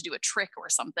get them to do a trick or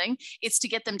something. It's to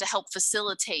get them to help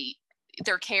facilitate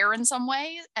their care in some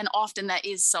way. And often that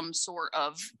is some sort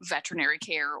of veterinary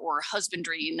care or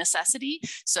husbandry necessity.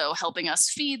 So helping us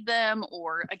feed them,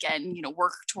 or again,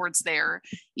 work towards their,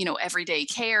 everyday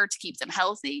care to keep them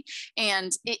healthy.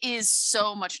 And it is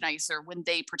so much nicer when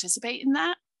they participate in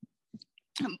that.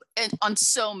 And on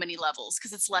so many levels,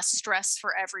 because it's less stress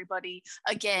for everybody.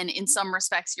 Again, in some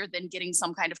respects, you're then getting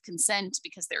some kind of consent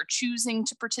because they're choosing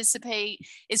to participate.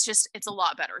 It's a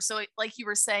lot better. So like you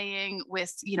were saying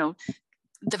with,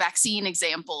 the vaccine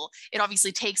example, it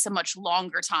obviously takes a much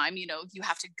longer time. You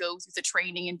have to go through the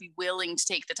training and be willing to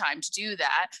take the time to do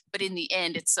that. But in the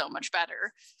end, it's so much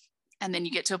better. And then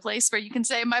you get to a place where you can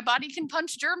say, my body can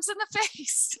punch germs in the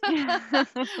face,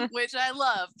 which I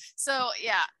love. So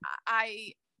yeah,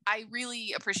 I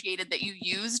really appreciated that you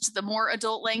used the more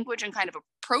adult language and kind of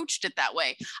approached it that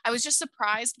way. I was just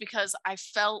surprised because I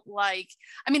felt like,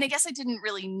 I guess I didn't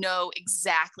really know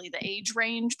exactly the age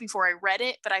range before I read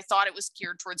it, but I thought it was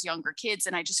geared towards younger kids.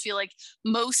 And I just feel like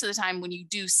most of the time when you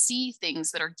do see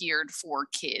things that are geared for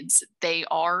kids, they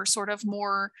are sort of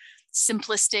more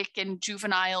simplistic and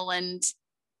juvenile and,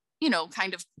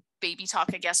 kind of baby talk,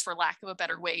 I guess, for lack of a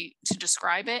better way to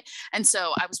describe it. And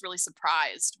so I was really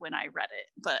surprised when I read it,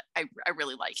 but I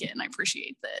really like it. And I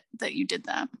appreciate that you did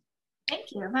that.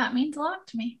 Thank you. That means a lot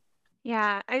to me.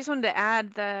 Yeah. I just wanted to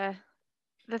add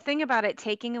the thing about it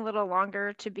taking a little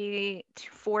longer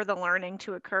for the learning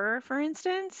to occur, for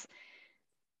instance,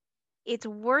 it's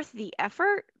worth the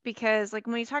effort, because like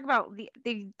when you talk about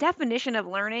the definition of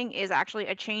learning is actually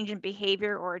a change in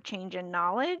behavior or a change in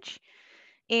knowledge.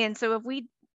 And so if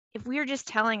we are just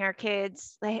telling our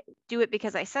kids, like, do it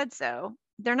because I said so,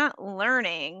 they're not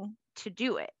learning to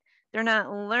do it. They're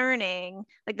not learning,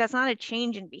 like that's not a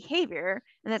change in behavior,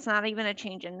 and that's not even a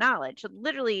change in knowledge. So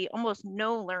literally almost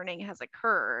no learning has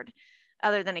occurred,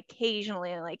 other than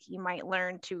occasionally, like you might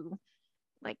learn to,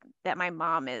 like that my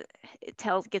mom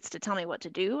gets to tell me what to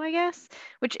do, I guess,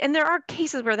 and there are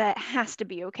cases where that has to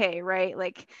be okay, right?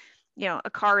 Like,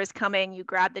 a car is coming, you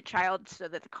grab the child so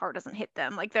that the car doesn't hit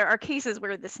them. Like there are cases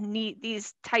where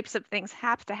these types of things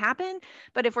have to happen.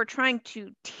 But if we're trying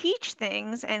to teach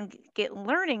things and get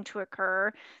learning to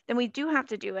occur, then we do have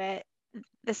to do it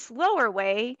the slower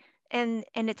way. And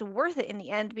it's worth it in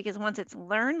the end, because once it's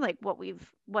learned, like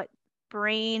what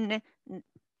brain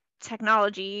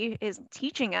technology is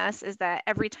teaching us is that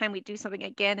every time we do something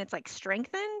again, it's like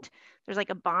strengthened. There's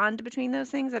like a bond between those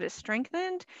things that is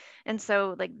strengthened. And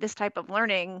so like this type of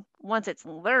learning, once it's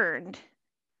learned,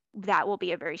 that will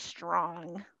be a very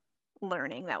strong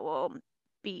learning that will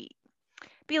be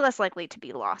less likely to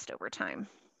be lost over time.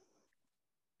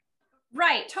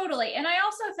 Right, totally. And I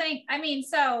also think,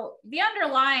 so the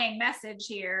underlying message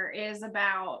here is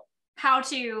about how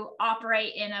to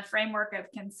operate in a framework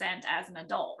of consent as an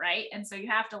adult, right? And so you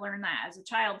have to learn that as a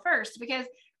child first, because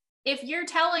if you're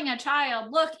telling a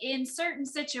child, look, in certain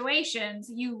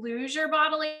situations, you lose your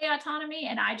bodily autonomy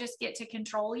and I just get to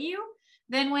control you,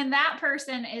 then when that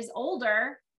person is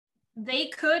older, they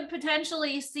could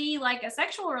potentially see like a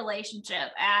sexual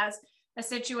relationship as a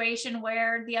situation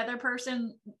where the other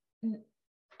person,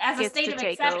 as a state of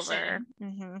exception,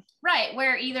 right,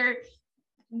 where either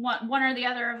one or the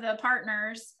other of the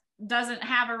partners doesn't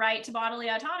have a right to bodily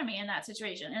autonomy in that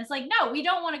situation. And it's like, no, we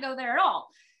don't want to go there at all.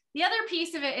 the other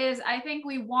piece of it is, I think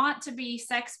we want to be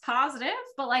sex positive,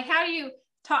 but like, how do you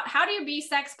be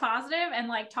sex positive and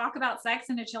like talk about sex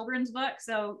in a children's book?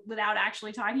 So without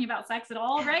actually talking about sex at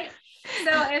all, right?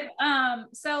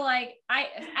 So like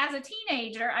as a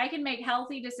teenager, I can make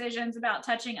healthy decisions about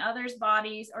touching others'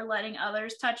 bodies or letting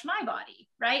others touch my body,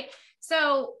 right?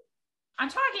 So I'm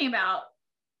talking about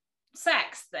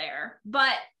sex there,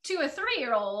 but to a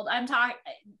 3-year-old, I'm talking,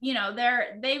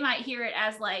 they might hear it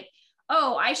as like,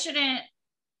 oh, I shouldn't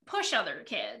push other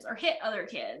kids or hit other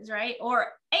kids, right?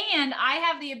 And I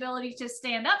have the ability to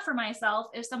stand up for myself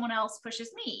if someone else pushes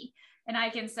me. And I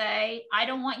can say, I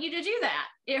don't want you to do that.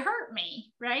 It hurt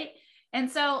me, right?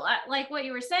 And so like what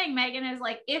you were saying, Megan, is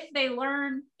like, if they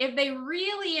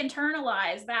really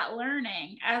internalize that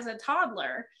learning as a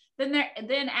toddler,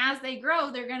 then as they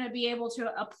grow, they're going to be able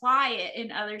to apply it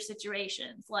in other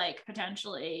situations, like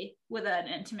potentially with an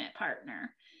intimate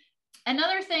partner.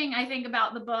 Another thing I think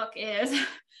about the book is,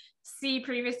 see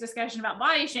previous discussion about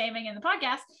body shaming in the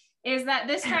podcast, is that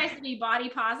this tries to be body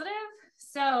positive.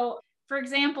 So for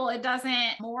example, it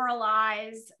doesn't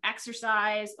moralize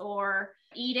exercise or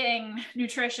eating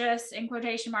nutritious, in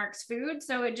quotation marks, food.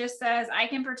 So it just says, I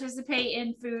can participate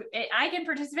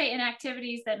in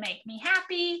activities that make me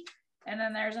happy. And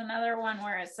then there's another one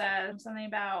where it says something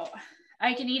about,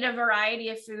 I can eat a variety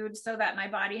of foods so that my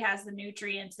body has the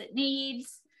nutrients it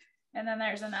needs. And then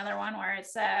there's another one where it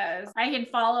says, I can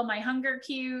follow my hunger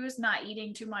cues, not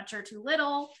eating too much or too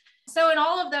little. So in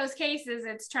all of those cases,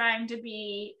 it's trying to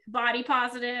be body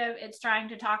positive. It's trying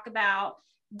to talk about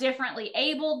differently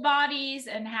abled bodies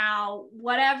and how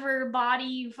whatever body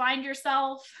you find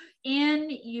yourself in,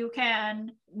 you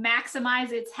can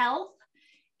maximize its health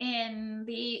in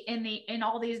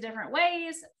all these different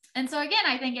ways. And so again,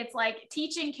 I think it's like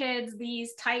teaching kids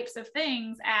these types of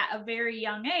things at a very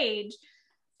young age,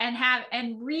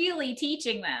 and really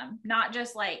teaching them, not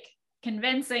just like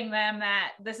convincing them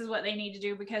that this is what they need to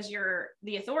do because you're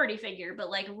the authority figure, but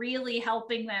like really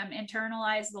helping them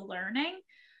internalize the learning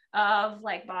of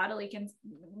like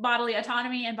bodily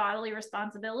autonomy and bodily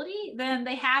responsibility. Then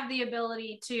they have the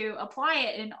ability to apply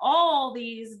it in all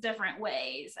these different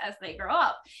ways as they grow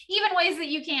up, even ways that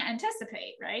you can't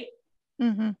anticipate, right?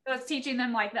 Mm-hmm. So it's teaching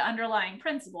them like the underlying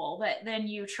principle that then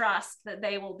you trust that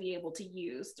they will be able to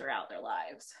use throughout their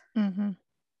lives. Mm-hmm.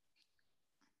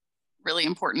 Really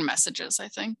important messages, I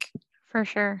think. For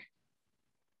sure.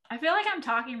 I feel like I'm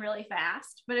talking really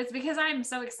fast, but it's because I'm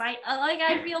so excited. Like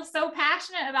I feel so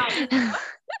passionate about this book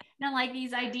and like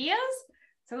these ideas.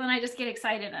 So then I just get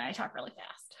excited and I talk really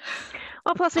fast.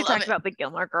 Well, plus we talked about the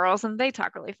Gilmore Girls and they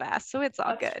talk really fast, so it's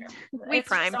all good. We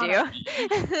primed you.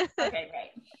 Okay,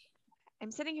 great. I'm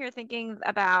sitting here thinking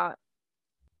about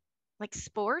like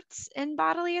sports and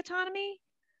bodily autonomy,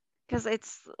 because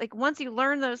it's like once you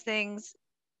learn those things,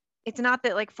 it's not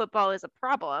that like football is a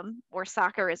problem or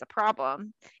soccer is a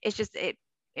problem. It's just it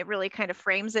really kind of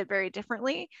frames it very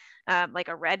differently. Like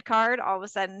a red card all of a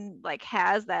sudden like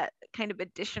has that kind of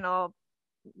additional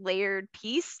layered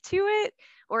piece to it,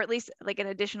 or at least like an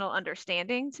additional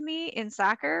understanding to me in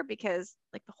soccer, because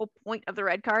like the whole point of the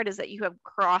red card is that you have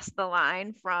crossed the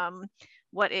line from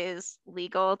what is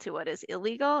legal to what is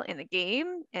illegal in the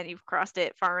game, and you've crossed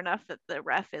it far enough that the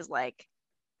ref is like,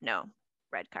 no,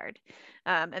 red card.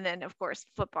 And then of course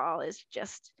football is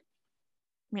just,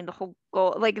 I mean, the whole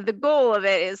goal, like the goal of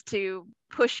it is to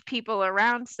push people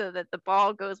around so that the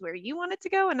ball goes where you want it to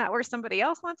go and not where somebody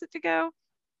else wants it to go.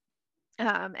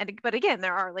 But again,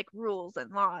 there are like rules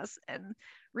and laws and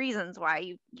reasons why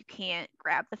you can't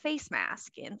grab the face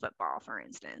mask in football, for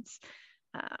instance.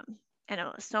 And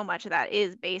so much of that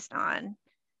is based on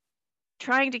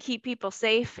trying to keep people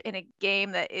safe in a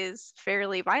game that is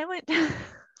fairly violent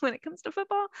when it comes to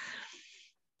football.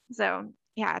 So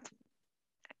yeah,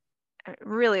 I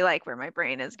really like where my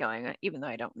brain is going, even though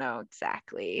I don't know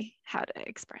exactly how to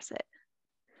express it.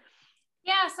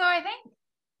 Yeah, so I think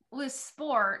with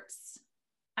sports,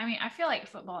 I mean, I feel like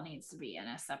football needs to be in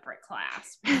a separate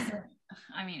class because,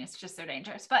 I mean, it's just so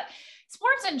dangerous. But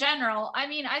sports in general, I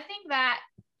mean, I think that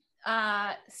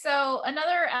so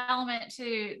another element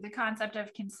to the concept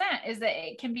of consent is that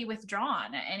it can be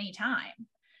withdrawn at any time,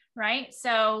 right?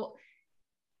 So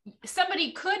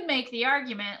somebody could make the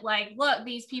argument like, look,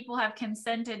 these people have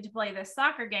consented to play this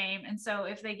soccer game, and so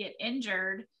if they get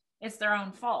injured, it's their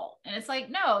own fault. And it's like,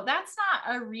 no, that's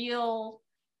not a real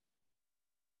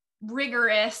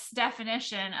rigorous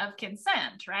definition of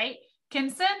consent, right?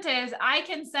 Consent is, I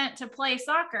consent to play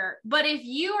soccer, but if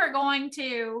you are going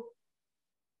to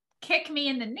kick me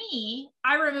in the knee,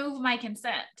 I remove my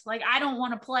consent. Like, I don't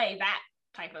want to play that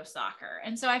type of soccer.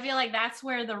 And so I feel like that's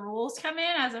where the rules come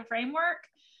in as a framework.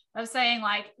 of saying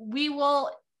like, we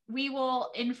will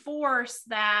enforce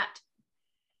that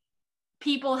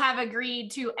people have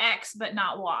agreed to X, but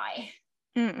not Y,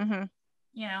 Mm-hmm.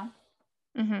 you know?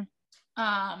 Mm-hmm.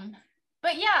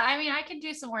 But yeah, I mean, I could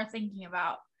do some more thinking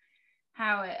about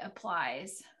how it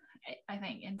applies, I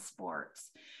think, in sports.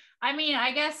 I mean,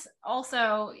 I guess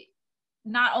also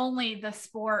not only the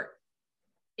sport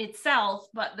itself,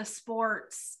 but the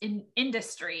sports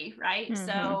industry, right? Mm-hmm.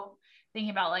 So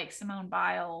thinking about like Simone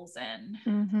Biles and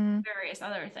Mm-hmm. various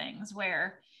other things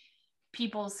where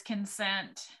people's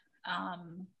consent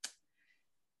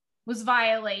was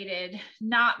violated,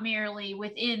 not merely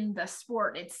within the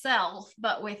sport itself,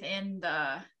 but within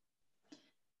the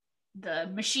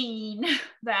machine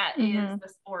that Mm-hmm. is the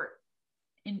sport,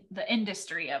 in the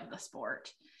industry of the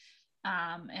sport.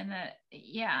 And that,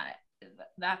 yeah,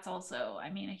 that's also, I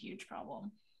mean, a huge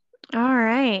problem. All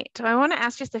right. So I want to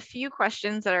ask just a few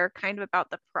questions that are kind of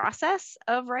about the process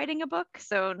of writing a book.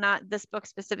 So not this book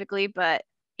specifically, but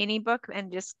any book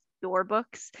and just your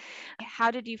books.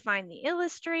 How did you find the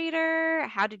illustrator?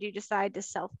 How did you decide to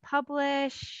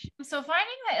self-publish? So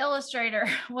finding the illustrator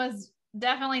was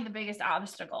definitely the biggest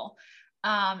obstacle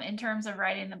in terms of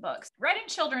writing the books. Writing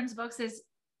children's books is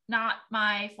not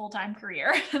my full-time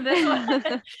career.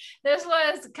 This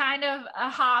was kind of a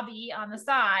hobby on the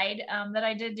side that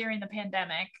I did during the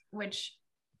pandemic, which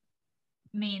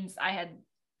means I had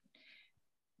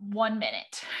 1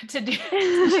 minute to do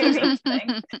these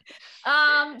things.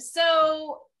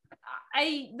 So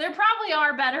there probably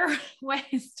are better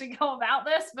ways to go about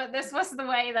this, but this was the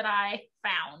way that I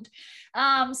found.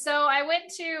 So I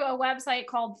went to a website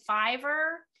called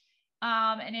Fiverr.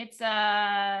 And it's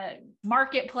a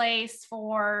marketplace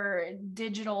for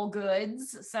digital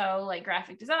goods. So like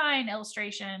graphic design,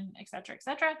 illustration, et cetera, et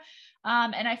cetera.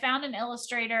 And I found an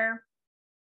illustrator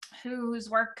whose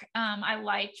work I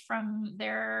liked from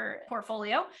their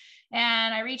portfolio.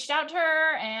 And I reached out to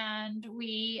her and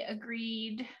we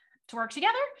agreed to work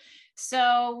together.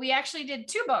 So we actually did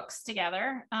 2 books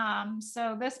together.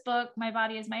 So this book, My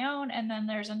Body is My Own. And then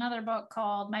there's another book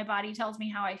called My Body Tells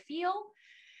Me How I Feel.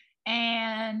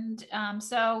 And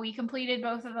so we completed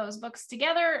both of those books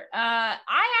together. I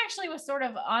actually was sort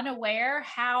of unaware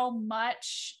how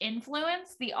much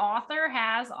influence the author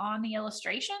has on the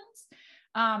illustrations.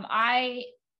 I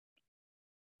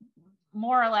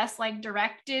more or less like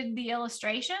directed the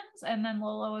illustrations, and then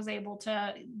Lola was able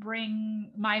to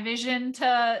bring my vision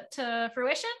to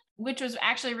fruition, which was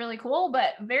actually really cool,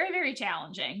 but very, very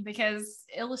challenging because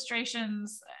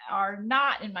illustrations are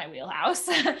not in my wheelhouse.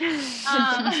 So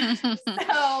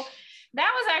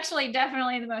that was actually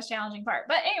definitely the most challenging part.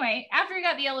 But anyway, after we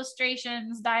got the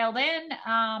illustrations dialed in,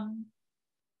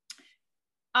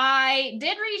 I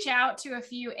did reach out to a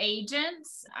few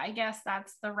agents. I guess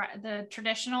that's the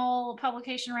traditional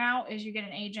publication route is you get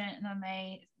an agent and then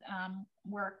they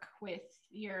work with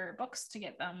your books to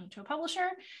get them to a publisher.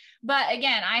 But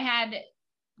again, I had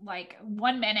like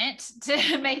 1 minute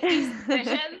to make these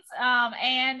decisions.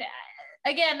 And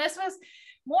again, this was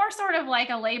more sort of like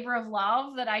a labor of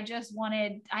love that I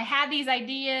had these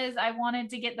ideas. I wanted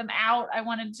to get them out. I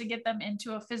wanted to get them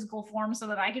into a physical form so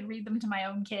that I could read them to my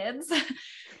own kids.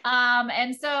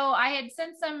 And so I had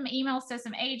sent some emails to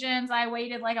some agents. I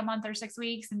waited like a month or 6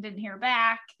 weeks and didn't hear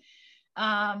back.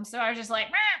 So I was just like,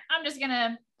 I'm just going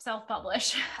to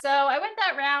self-publish. So I went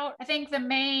that route. I think the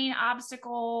main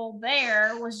obstacle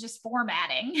there was just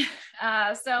formatting.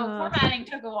 Formatting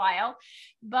took a while,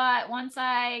 but once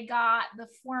I got the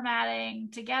formatting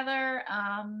together,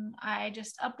 I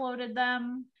just uploaded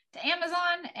them to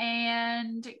Amazon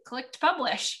and clicked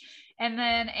publish. And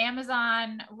then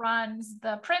Amazon runs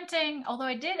the printing, although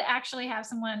I did actually have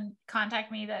someone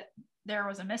contact me that there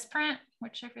was a misprint,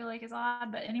 which I feel like is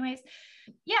odd, but anyways,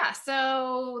 yeah.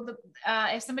 So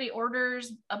if somebody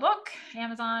orders a book,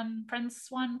 Amazon prints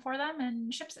one for them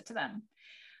and ships it to them.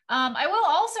 I will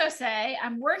also say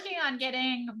I'm working on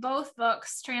getting both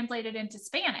books translated into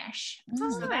Spanish.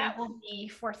 So that will be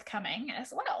forthcoming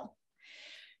as well.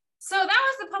 So that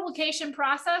was the publication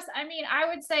process. I mean, I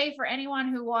would say for anyone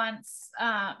who wants,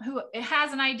 who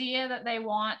has an idea that they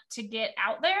want to get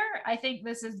out there, I think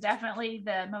this is definitely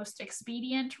the most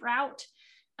expedient route.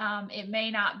 It may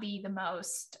not be the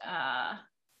most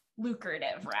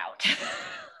lucrative route.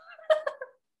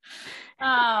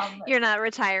 You're not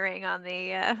retiring on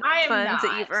the funds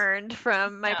that you've earned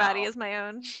from My Body is My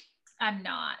Own. I'm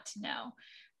not, no.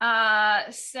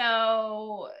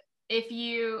 So if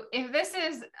this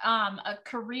is a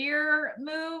career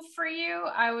move for you,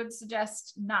 I would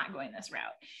suggest not going this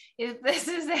route. If this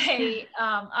is a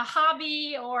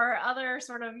hobby or other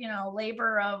sort of,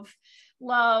 labor of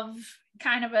love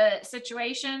kind of a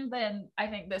situation, then I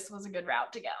think this was a good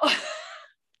route to go.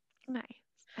 Nice.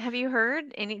 Have you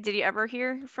heard did you ever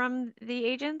hear from the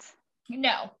agents?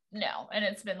 No. And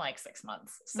it's been like 6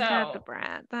 months. So That's a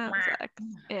brat. That sucks.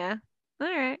 Yeah. All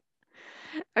right.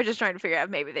 I was just trying to figure out if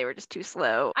maybe they were just too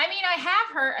slow. I mean, I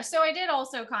have heard, so I did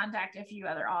also contact a few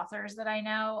other authors that I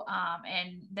know,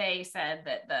 and they said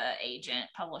that the agent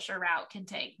publisher route can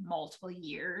take multiple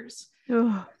years.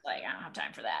 Ugh. Like, I don't have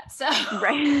time for that. So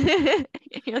Right.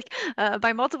 You're like,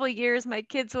 by multiple years, my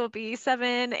kids will be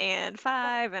 7 and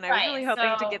 5, and I was really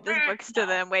hoping to get this books to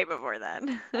them way before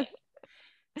then.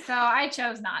 So I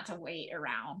chose not to wait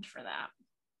around for that.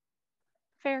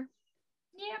 Fair.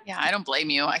 Yeah, I don't blame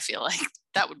you. I feel like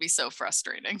that would be so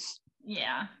frustrating.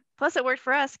 Yeah. Plus, it worked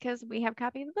for us because we have a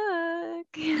copy of the book.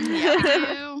 Yeah, we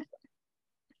do.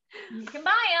 You can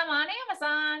buy them on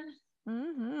Amazon.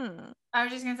 Mm-hmm. I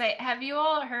was just gonna say, have you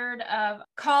all heard of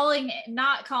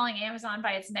not calling Amazon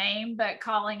by its name, but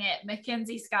calling it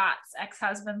Mackenzie Scott's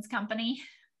ex-husband's company?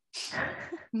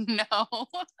 No.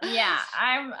 Yeah,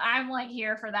 I'm like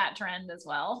here for that trend as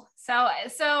well. So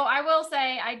I will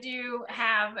say I do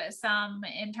have some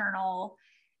internal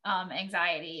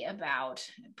anxiety about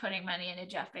putting money into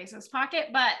Jeff Bezos'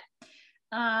 pocket, but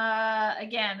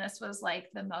again, this was like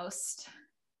the most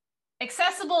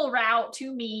accessible route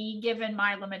to me given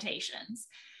my limitations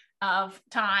of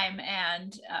time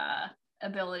and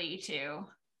ability to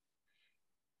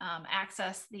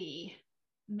access the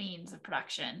means of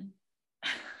production.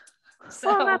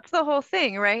 So well, that's the whole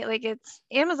thing, right? Like,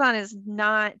 Amazon is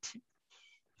not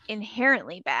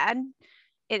inherently bad.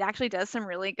 It actually does some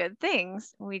really good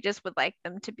things. We just would like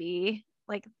them to be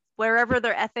like wherever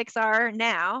their ethics are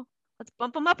now. Let's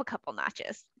bump them up a couple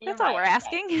notches. That's all we're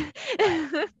asking.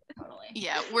 Right. Totally.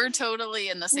 Yeah, we're totally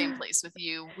in the same place with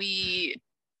you. We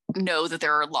know that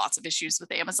there are lots of issues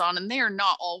with Amazon, and they are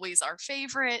not always our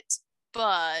favorite,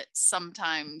 but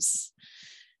sometimes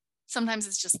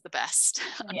it's just the best,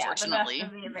 unfortunately. Yeah, the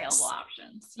best of the available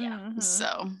options. Yeah. Mm-hmm.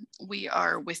 So we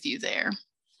are with you there.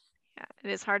 Yeah,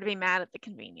 it is hard to be mad at the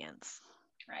convenience.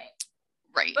 Right.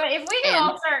 But if we could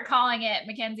all start calling it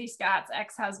Mackenzie Scott's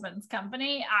ex-husband's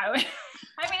company, I mean,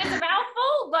 it's a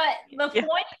mouthful, but the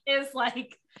point is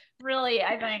like really,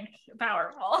 I think,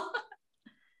 powerful.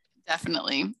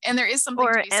 Definitely. And there is something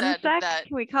to be said that...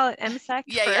 Can we call it MSEC?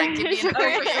 Yeah, give me an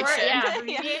abbreviation. Yeah,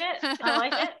 abbreviate it. I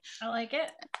like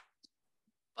it.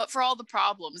 But for all the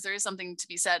problems, there is something to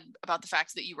be said about the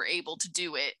fact that you were able to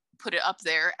do it, put it up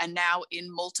there, and now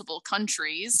in multiple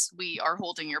countries, we are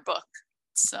holding your book.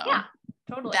 So yeah,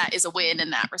 totally. That is a win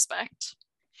in that respect.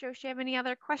 Shosh, you have any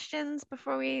other questions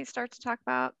before we start to talk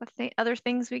about the other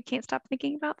things we can't stop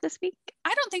thinking about this week?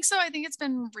 I don't think so. I think it's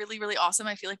been really, really awesome.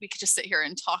 I feel like we could just sit here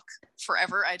and talk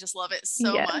forever. I just love it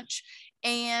so much.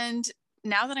 And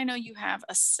now that I know you have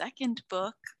a second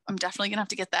book, I'm definitely going to have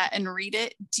to get that and read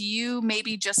it. Do you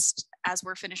maybe just, as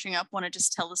we're finishing up, want to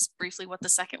just tell us briefly what the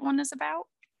second one is about?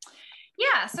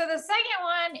 Yeah, so the second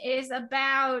one is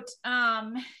about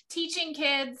teaching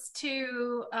kids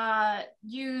to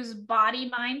use body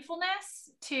mindfulness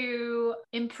to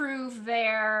improve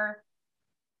their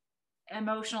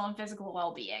emotional and physical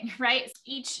well-being, right?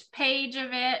 Each page of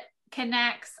it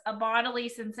connects a bodily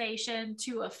sensation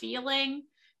to a feeling,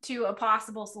 to a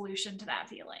possible solution to that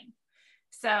feeling.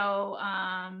 So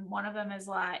one of them is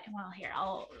like, well, here,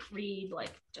 I'll read,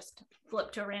 like, just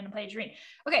flip to a random page, read.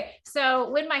 Okay, so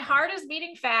when my heart is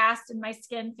beating fast and my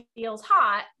skin feels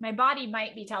hot, my body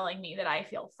might be telling me that I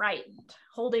feel frightened.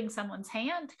 Holding someone's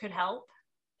hand could help.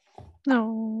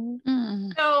 No.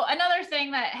 So another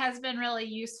thing that has been really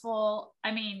useful,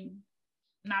 I mean,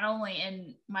 not only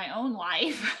in my own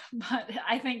life, but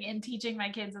I think in teaching my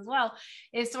kids as well,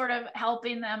 is sort of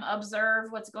helping them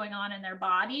observe what's going on in their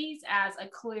bodies as a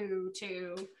clue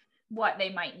to what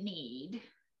they might need,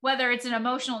 whether it's an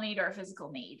emotional need or a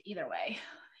physical need, either way.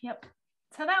 Yep.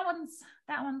 So that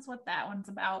one's what that one's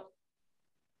about.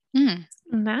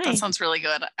 Nice. That sounds really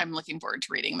good. I'm looking forward to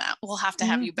reading that. We'll have to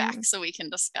have you back so we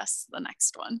can discuss the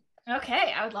next one.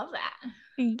 Okay, I would love that.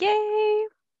 Yay.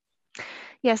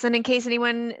 Yes, and in case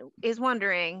anyone is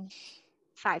wondering,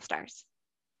 5 stars.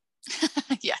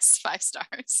 Yes, 5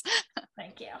 stars.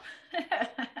 Thank you.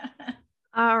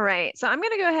 All right, so I'm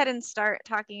going to go ahead and start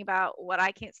talking about what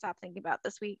I can't stop thinking about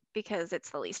this week because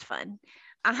it's the least fun.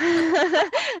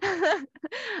 I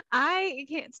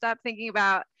can't stop thinking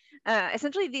about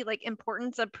essentially the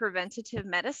importance of preventative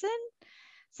medicine.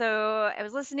 So I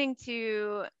was listening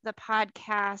to the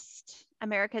podcast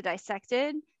America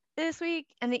Dissected this week,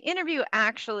 and the interview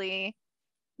actually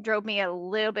drove me a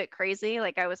little bit crazy.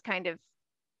 Like, I was kind of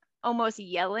almost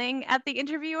yelling at the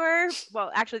interviewer.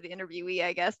 Well, actually the interviewee,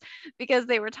 I guess, because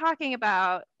they were talking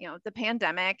about, the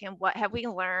pandemic and what have we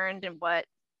learned and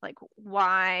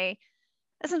why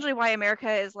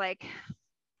America is like,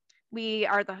 we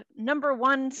are the number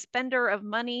one spender of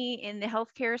money in the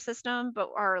healthcare system, but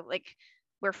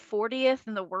we're 40th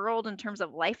in the world in terms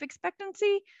of life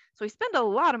expectancy. So we spend a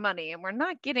lot of money and we're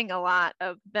not getting a lot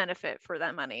of benefit for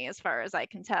that money, as far as I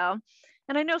can tell.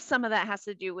 And I know some of that has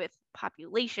to do with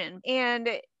population. And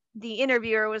the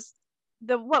interviewer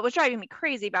what was driving me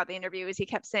crazy about the interview is he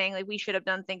kept saying like we should have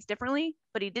done things differently,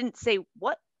 but he didn't say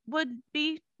what would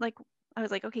be like. I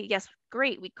was like, okay, yes,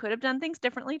 great. We could have done things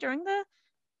differently during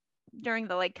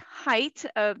the height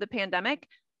of the pandemic.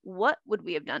 What would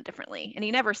we have done differently? And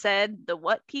he never said the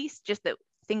what piece, just that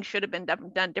things should have been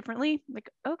done differently. Like,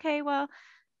 okay, well,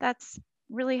 that's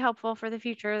really helpful for the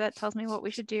future. That tells me what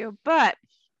we should do. But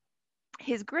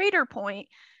his greater point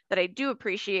that I do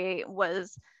appreciate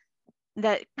was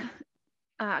that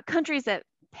countries that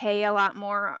pay a lot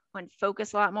more and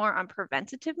focus a lot more on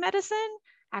preventative medicine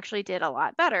actually did a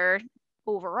lot better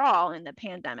overall in the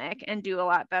pandemic and do a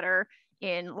lot better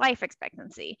in life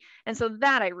expectancy. And so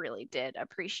that I really did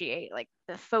appreciate, like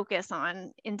the focus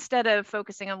on, instead of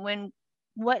focusing on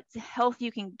what health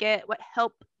you can get, what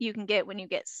help you can get when you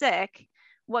get sick,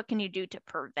 what can you do to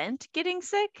prevent getting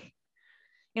sick?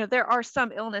 There are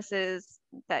some illnesses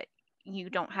that you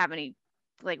don't have any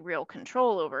like real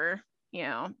control over,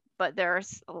 but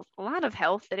there's a lot of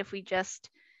health that if we just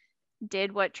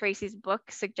did what Tracy's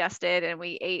book suggested and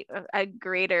we ate a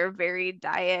greater varied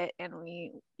diet and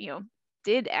we,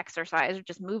 did exercise or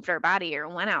just moved our body or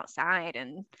went outside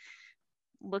and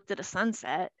looked at a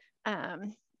sunset,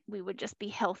 we would just be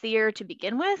healthier to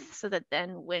begin with, so that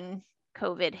then when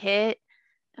COVID hit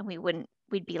and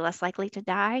we'd be less likely to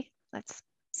die. That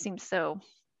seems so,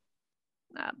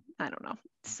 I don't know,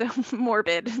 so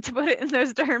morbid to put it in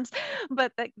those terms,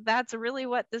 but that's really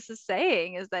what this is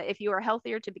saying, is that if you are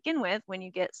healthier to begin with, when you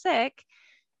get sick,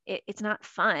 it's not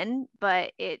fun,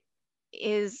 but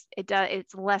it's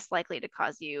less likely to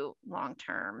cause you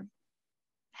long-term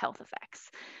health effects.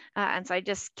 And so I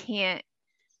just can't,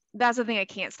 that's the thing I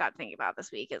can't stop thinking about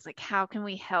this week, is like, how can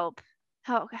we help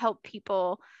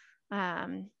people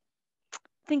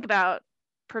think about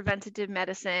preventative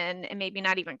medicine, and maybe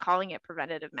not even calling it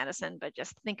preventative medicine, but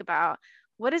just think about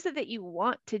what is it that you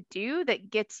want to do that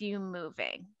gets you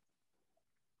moving.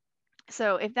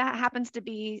 So if that happens to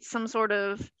be some sort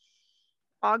of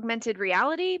augmented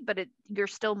reality, but you're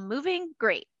still moving,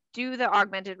 great. Do the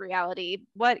augmented reality.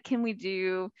 What can we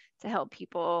do to help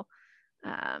people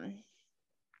and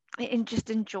just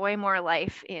enjoy more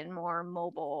life in more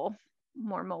mobile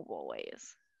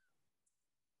ways?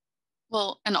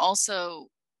 Well, and also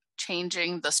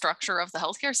changing the structure of the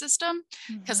healthcare system,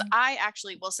 because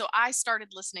so I started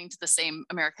listening to the same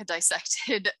America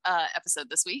Dissected episode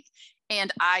this week,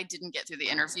 and I didn't get through the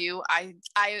interview. I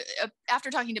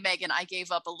after talking to Megan, I gave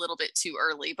up a little bit too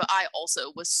early, but I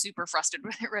also was super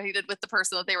frustrated with the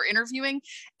person that they were interviewing.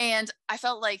 And I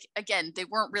felt like, again, they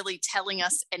weren't really telling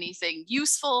us anything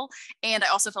useful. And I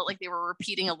also felt like they were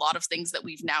repeating a lot of things that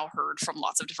we've now heard from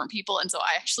lots of different people. And so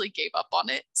I actually gave up on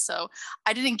it. So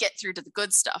I didn't get through to the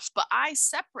good stuff, but I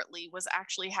separately was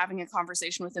actually having a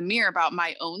conversation with Amir about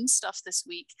my own stuff this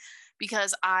week,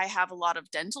 because I have a lot of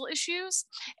dental issues.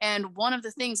 And one of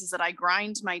the things is that I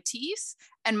grind my teeth,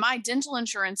 and my dental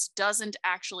insurance doesn't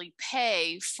actually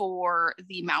pay for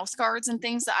the mouth guards and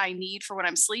things that I need for when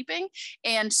I'm sleeping.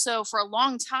 And so for a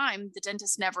long time, the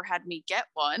dentist never had me get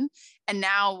one. And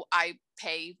now I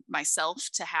pay myself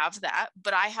to have that.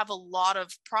 But I have a lot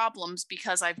of problems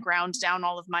because I've ground down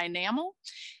all of my enamel.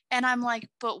 And I'm like,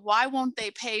 but why won't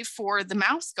they pay for the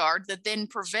mouth guard that then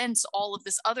prevents all of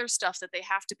this other stuff that they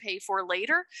have to pay for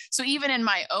later? So even in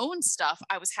my own stuff,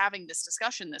 I was having this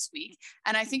discussion this week.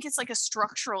 And I think it's like a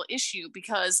structural issue,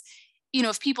 because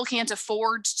if people can't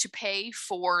afford to pay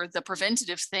for the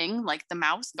preventative thing, like the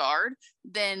mouth guard,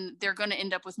 then they're going to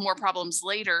end up with more problems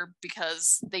later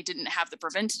because they didn't have the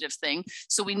preventative thing.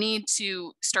 So we need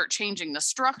to start changing the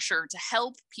structure to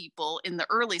help people in the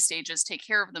early stages take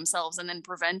care of themselves and then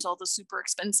prevent all the super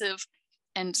expensive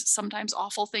and sometimes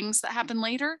awful things that happen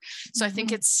later. So I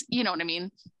think it's, you know what I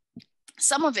mean?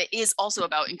 Some of it is also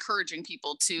about encouraging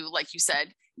people to, like you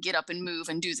said, get up and move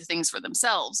and do the things for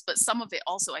themselves. But some of it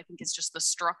also, I think, is just the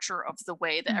structure of the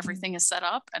way that everything is set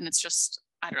up. And it's just,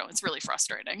 I don't know, it's really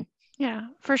frustrating. Yeah,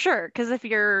 for sure. Because if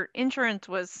your insurance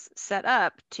was set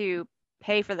up to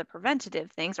pay for the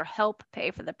preventative things or help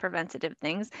pay for the preventative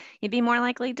things, you'd be more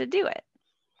likely to do it.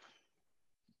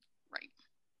 Right.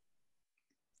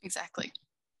 Exactly.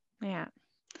 Yeah.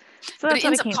 So but that's it what I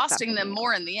ends up can't stop costing them thinking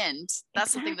more about. in the end.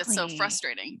 That's the thing that's so Exactly.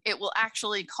 frustrating. It will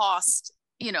actually cost,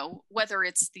 whether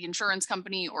it's the insurance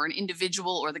company or an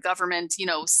individual or the government,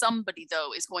 somebody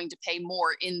though is going to pay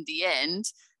more in the end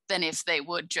than if they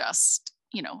would just,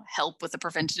 help with the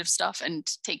preventative stuff and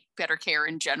take better care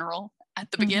in general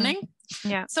at the beginning.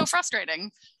 Yeah. So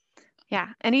frustrating. Yeah.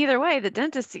 And either way, the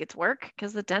dentist gets work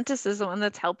because the dentist is the one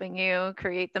that's helping you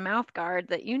create the mouth guard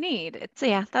that you need. So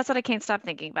yeah, that's what I can't stop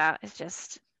thinking about. It's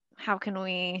just how can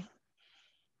we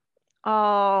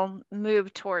all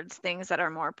move towards things that are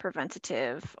more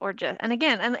preventative or just, and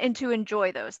again, and to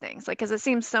enjoy those things. Like, because it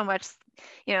seems so much,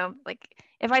 like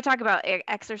if I talk about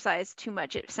exercise too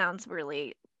much, it sounds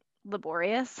really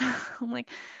laborious. I'm like,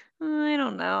 I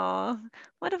don't know.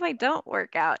 What if I don't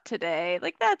work out today?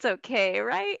 Like, that's okay,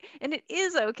 right? And it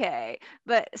is okay.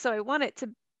 But so I want it to,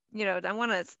 I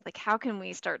want to, like, how can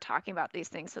we start talking about these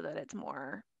things so that it's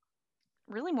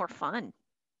really more fun?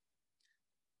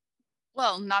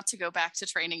 Well, not to go back to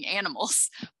training animals,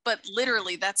 but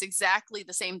literally that's exactly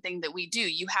the same thing that we do.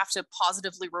 You have to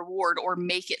positively reward or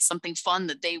make it something fun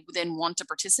that they then want to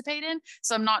participate in.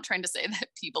 So I'm not trying to say that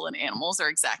people and animals are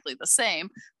exactly the same,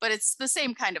 but it's the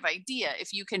same kind of idea.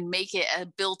 If you can make it a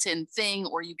built-in thing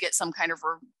or you get some kind of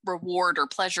reward or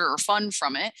pleasure or fun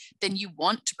from it, then you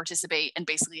want to participate and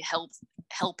basically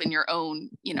help in your own,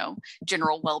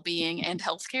 general well-being and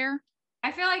healthcare.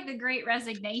 I feel like the Great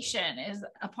Resignation is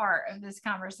a part of this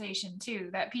conversation too,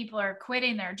 that people are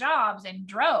quitting their jobs in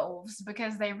droves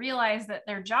because they realize that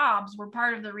their jobs were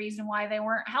part of the reason why they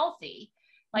weren't healthy.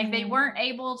 Like they weren't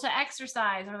able to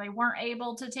exercise, or they weren't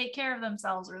able to take care of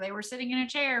themselves, or they were sitting in a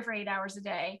chair for 8 hours a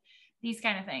day, these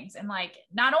kind of things. And like,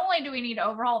 not only do we need to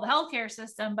overhaul the healthcare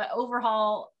system, but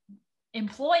overhaul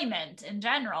employment in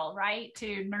general, right?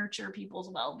 To nurture people's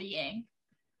well-being.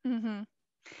 Mm-hmm.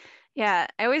 Yeah,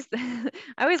 I always I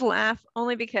always laugh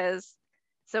only because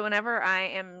so whenever I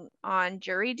am on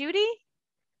jury duty,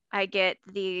 I get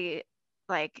the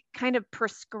like kind of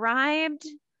prescribed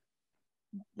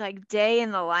like day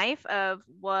in the life of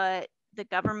what the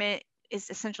government is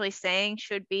essentially saying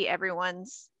should be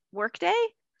everyone's workday.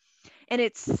 And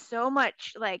it's so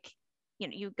much like,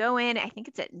 you go in, I think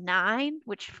it's at 9,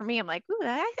 which for me, I'm like, ooh,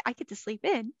 I get to sleep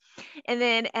in. And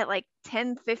then at like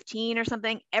 10:15 or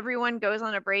something, everyone goes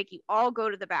on a break. You all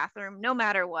go to the bathroom, no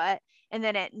matter what. And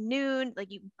then at noon,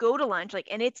 like you go to lunch, like,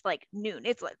 and it's like noon.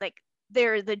 It's like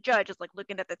the judge is like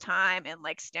looking at the time and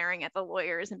like staring at the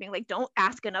lawyers and being like, don't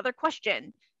ask another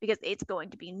question because it's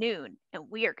going to be noon and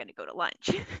we are going to go to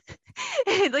lunch.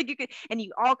 And like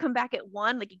you all come back at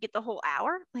 1, like you get the whole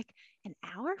hour, like an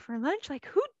hour for lunch. Like,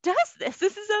 who does this?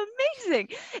 This is amazing.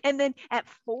 And then at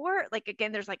 4, like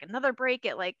again, there's like another break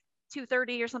at like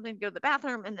 2:30 or something to go to the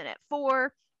bathroom, and then at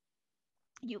 4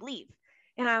 you leave.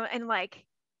 And like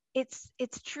it's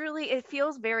truly, it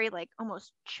feels very like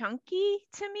almost chunky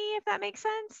to me, if that makes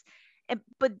sense.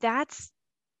 But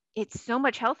it's so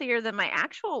much healthier than my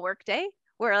actual work day,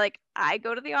 where like I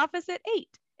go to the office at 8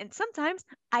 and sometimes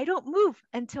I don't move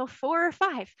until 4 or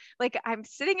 5. Like I'm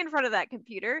sitting in front of that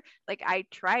computer. Like I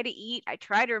try to eat, I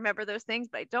try to remember those things,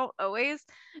 but I don't always.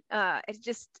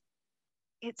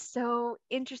 It's so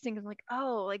interesting. I'm like,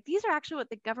 oh, like these are actually what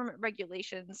the government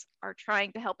regulations are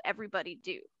trying to help everybody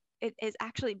do. It is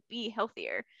actually be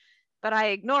healthier. But I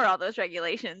ignore all those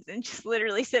regulations and just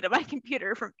literally sit at my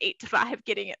computer from 8 to 5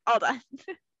 getting it all done.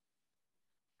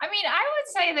 I mean, I would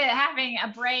say that having a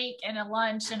break and a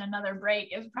lunch and another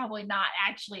break is probably not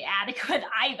actually adequate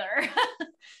either.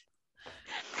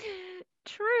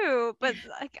 True, but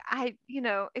like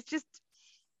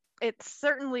it's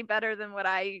certainly better than what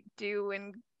I do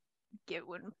and get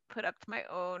when put up to my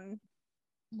own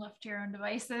left to your own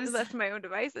devices.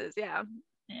 Yeah.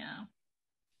 Yeah.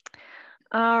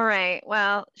 All right.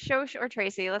 Well, Shosh or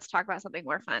Tracy, let's talk about something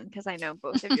more fun because I know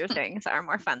both of your things are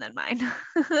more fun than mine.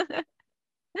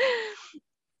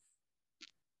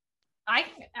 I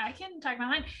can talk about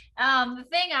mine. The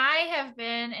thing I have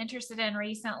been interested in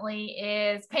recently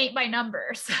is paint by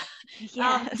numbers.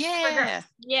 Yes.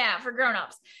 For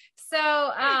grown-ups. So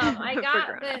I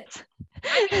got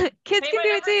kids can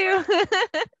do it too.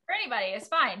 For anybody, it's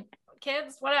fine.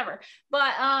 Kids, whatever.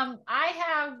 But I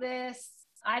have this,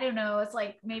 I don't know, it's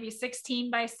like maybe 16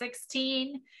 by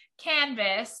 16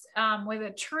 canvas with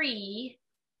a tree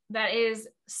that is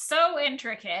so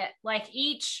intricate. Like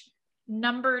each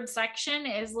numbered section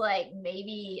is like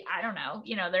maybe, I don't know,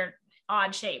 they're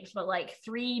odd shapes, but like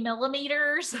 3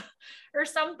 millimeters or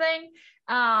something.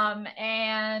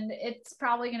 And it's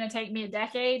probably going to take me a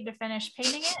decade to finish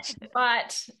painting it,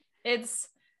 but it's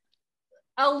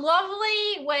a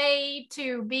lovely way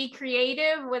to be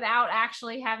creative without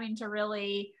actually having to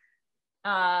really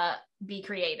be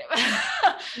creative.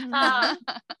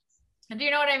 Do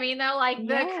you know what I mean though? Like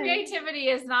the creativity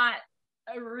is not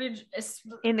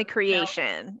in the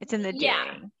creation, it's in the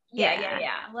doing.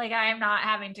 Yeah. Like I am not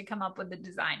having to come up with the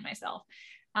design myself.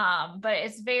 But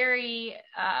it's very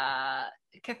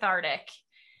cathartic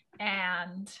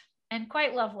and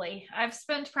quite lovely. I've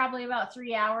spent probably about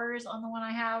 3 hours on the one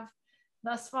I have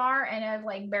thus far, and I've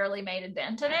like barely made a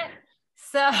dent in it.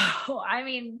 So, I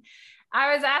mean,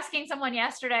 I was asking someone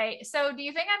yesterday, so do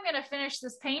you think I'm going to finish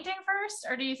this painting first,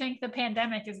 or do you think the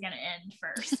pandemic is going to end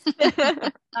first?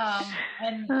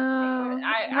 And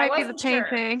I wasn't sure.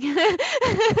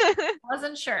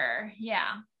 Wasn't sure.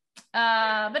 Yeah.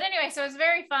 But anyway, so it's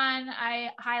very fun.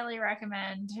 I highly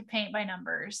recommend Paint by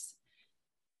Numbers.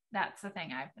 That's the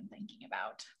thing I've been thinking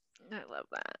about. I love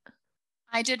that.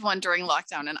 I did one during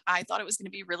lockdown and I thought it was going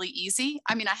to be really easy.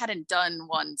 I mean, I hadn't done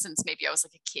one since maybe I was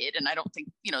like a kid, and I don't think,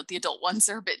 the adult ones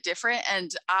are a bit different.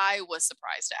 And I was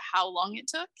surprised at how long it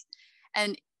took.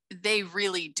 And they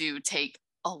really do take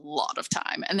a lot of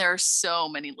time, and there are so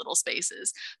many little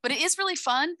spaces, but it is really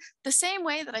fun. The same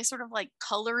way that I sort of like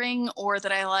coloring, or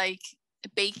that I like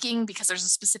baking because there's a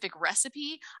specific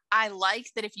recipe. I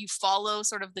like that if you follow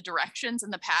sort of the directions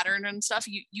and the pattern and stuff,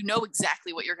 you know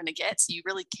exactly what you're going to get, so you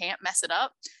really can't mess it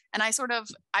up. And I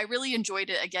really enjoyed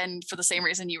it, again, for the same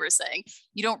reason you were saying.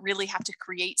 You don't really have to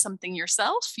create something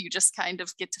yourself. You just kind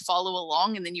of get to follow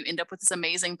along, and then you end up with this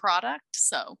amazing product.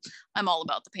 So I'm all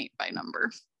about the Paint by Number.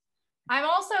 I'm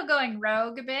also going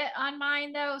rogue a bit on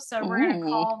mine though. So we're going to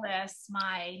call this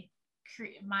my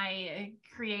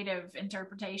creative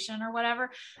interpretation or whatever,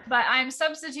 but I'm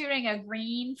substituting a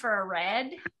green for a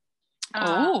red.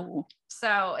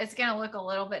 So it's going to look a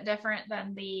little bit different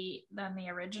than the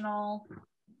original,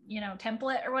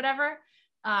 template or whatever.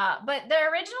 But the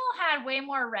original had way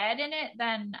more red in it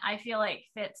than I feel like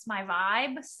fits my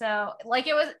vibe. So like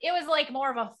it was like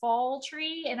more of a fall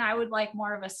tree, and I would like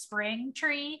more of a spring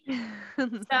tree. So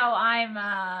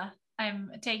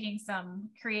I'm taking some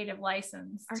creative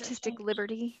license. Artistic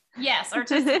liberty. Yes,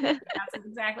 artistic liberty. That's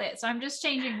exactly it. So I'm just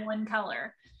changing one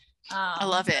color. I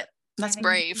love it. That's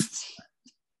brave.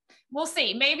 We'll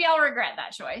see. Maybe I'll regret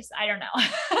that choice. I don't know.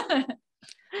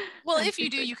 Well, if you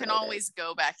do, you can always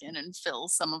go back in and fill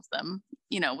some of them,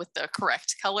 with the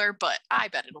correct color, but I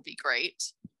bet it'll be great.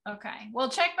 Okay. Well,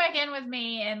 check back in with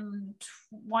me in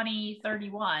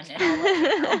 2031 and I'll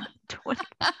let you know.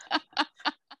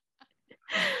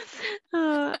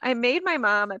 I made my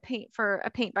mom a paint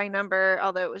by number,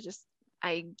 although it was just,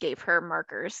 I gave her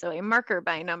markers. So a marker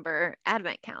by number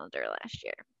advent calendar last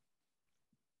year.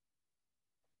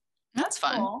 That's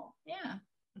fun. Cool. Yeah.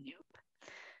 Yep.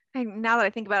 Now that I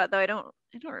think about it, though,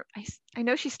 I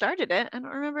know she started it. I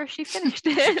don't remember if she finished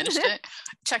it. She finished it.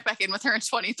 Check back in with her in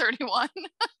 2031.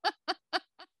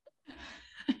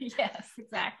 Yes,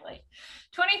 exactly.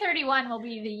 2031 will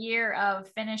be the year of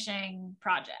finishing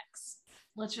projects.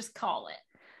 Let's just call it.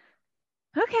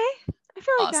 Okay. I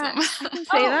feel like awesome. that. I can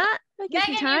say that. Megan,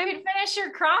 you can finish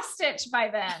your cross stitch by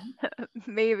then.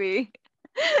 Maybe.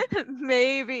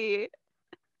 Maybe.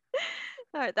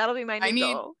 All right, that'll be my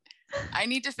new goal. I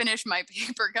need to finish my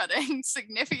paper cutting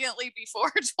significantly before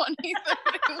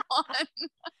 2031.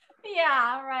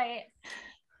 Yeah, right.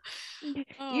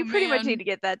 You pretty much need to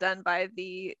get that done by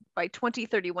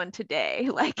 2031 today,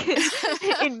 like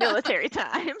in military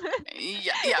time.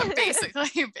 Yeah,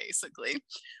 basically.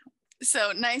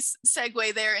 So nice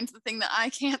segue there into the thing that I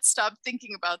can't stop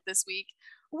thinking about this week,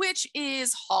 which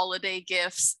is holiday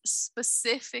gifts,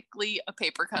 specifically a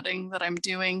paper cutting that I'm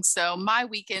doing. So my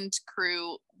weekend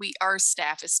crew, our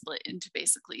staff is split into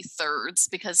basically thirds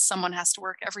because someone has to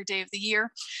work every day of the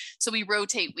year. So we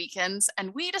rotate weekends,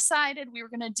 and we decided we were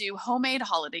going to do homemade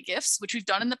holiday gifts, which we've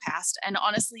done in the past. And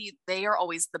honestly, they are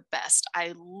always the best.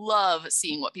 I love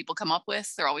seeing what people come up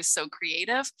with. They're always so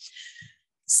creative.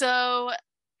 So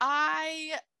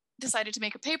I decided to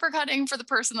make a paper cutting for the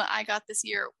person that I got this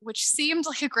year, which seemed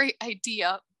like a great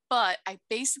idea, but I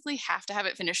basically have to have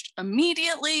it finished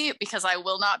immediately because I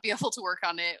will not be able to work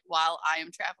on it while I am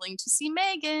traveling to see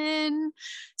Megan.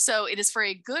 So it is for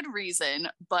a good reason,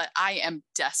 but I am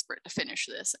desperate to finish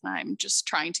this, and I'm just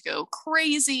trying to go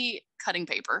crazy cutting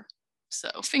paper. So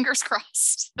fingers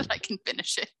crossed that I can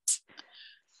finish it.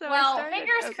 So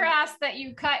fingers crossed that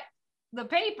you cut the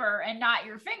paper and not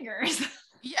your fingers.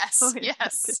 Yes,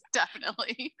 yes,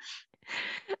 definitely.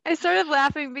 I started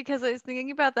laughing because I was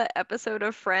thinking about that episode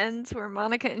of Friends where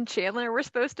Monica and Chandler were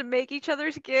supposed to make each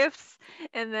other's gifts,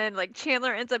 and then like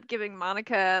Chandler ends up giving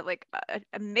Monica like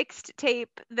a mixed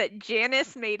tape that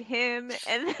Janice made him,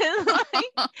 and then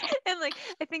like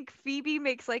I think Phoebe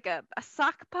makes like a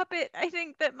sock puppet. I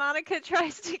think that Monica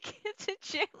tries to give to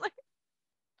Chandler.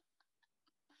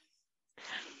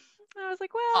 I was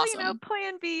like, well, Awesome.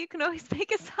 plan B, you can always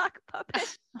make a sock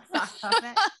puppet. Sock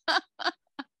puppet.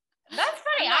 That's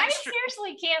funny. I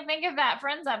seriously can't think of that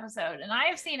Friends episode, and I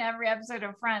have seen every episode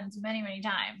of Friends many, many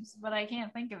times, but I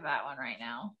can't think of that one right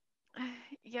now.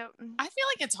 Yep. I feel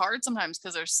like it's hard sometimes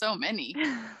because there's so many.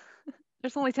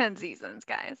 There's only 10 seasons,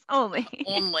 guys. Only.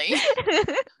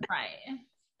 Right.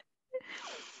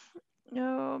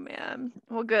 Oh, man.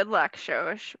 Well, good luck,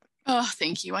 Shosh. Oh,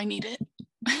 thank you. I need it.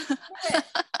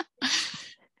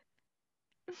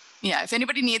 Yeah, if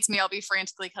anybody needs me, I'll be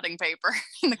frantically cutting paper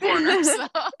in the corner. So.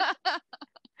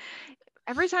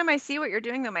 Every time I see what you're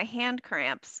doing, though, my hand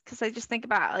cramps because I just think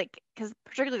about because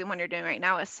particularly the one you're doing right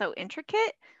now is so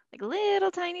intricate, like little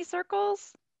tiny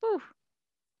circles. Whew.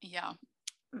 Yeah,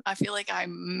 I feel like I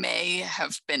may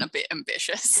have been a bit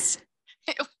ambitious.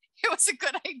 It was a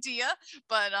good idea,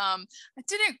 but I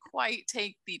didn't quite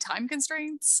take the time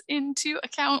constraints into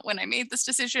account when I made this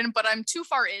decision, but I'm too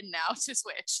far in now to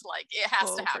switch. Like it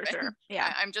has to happen. Sure.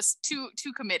 Yeah. I'm just too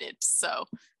committed. So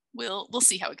we'll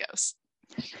see how it goes.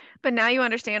 But now you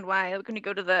understand why when you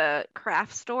go to the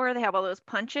craft store, they have all those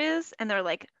punches and they're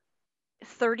like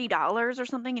 $30 or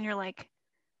something. And you're like,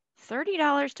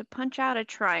 $30 to punch out a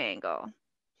triangle.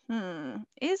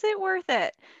 Is it worth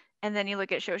it? And then you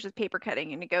look at Shosh's paper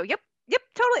cutting and you go, yep,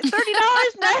 totally. $30.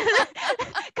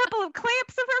 A couple of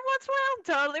clamps every once in a while.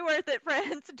 Totally worth it,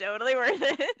 friends. Totally worth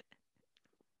it.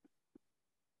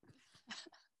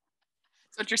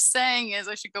 So what you're saying is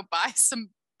I should go buy some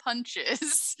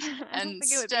punches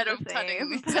instead of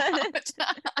cutting these out.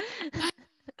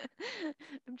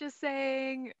 I'm just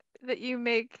saying that you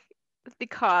make the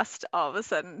cost all of a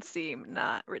sudden seem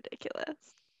not ridiculous.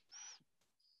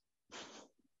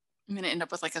 I'm going to end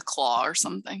up with like a claw or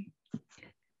something.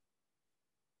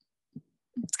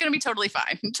 It's going to be totally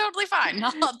fine. Totally fine.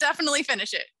 I'll definitely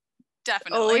finish it.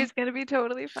 Definitely. Always going to be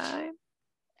totally fine.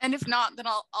 And if not, then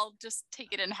I'll just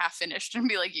take it in half finished and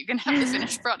be like, you can have the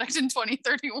finished product in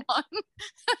 2031.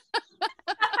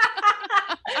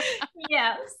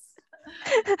 Yes.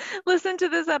 Listen to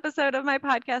this episode of my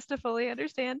podcast to fully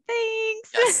understand.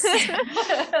 Thanks. Yes.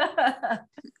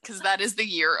 Because that is the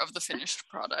year of the finished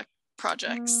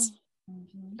projects.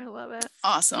 I love it.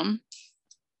 Awesome.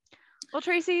 Well,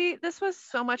 Tracy, this was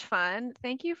so much fun.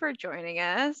 Thank you for joining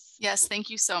us. Yes, thank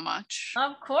you so much.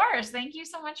 Of course. Thank you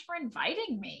so much for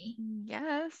inviting me.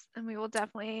 Yes, and we will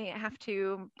definitely have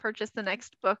to purchase the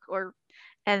next book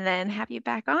and then have you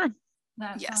back on.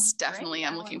 Yes, definitely.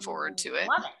 I'm looking forward to it.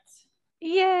 Love it.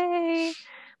 Yay.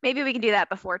 Maybe we can do that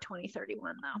before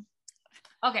 2031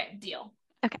 though. Okay, deal.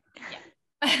 Okay.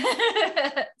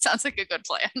 Yeah. Sounds like a good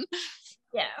plan.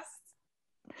 Yes.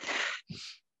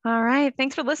 All right.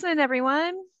 Thanks for listening,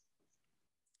 everyone.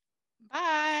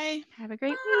 Bye. Have a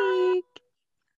great week.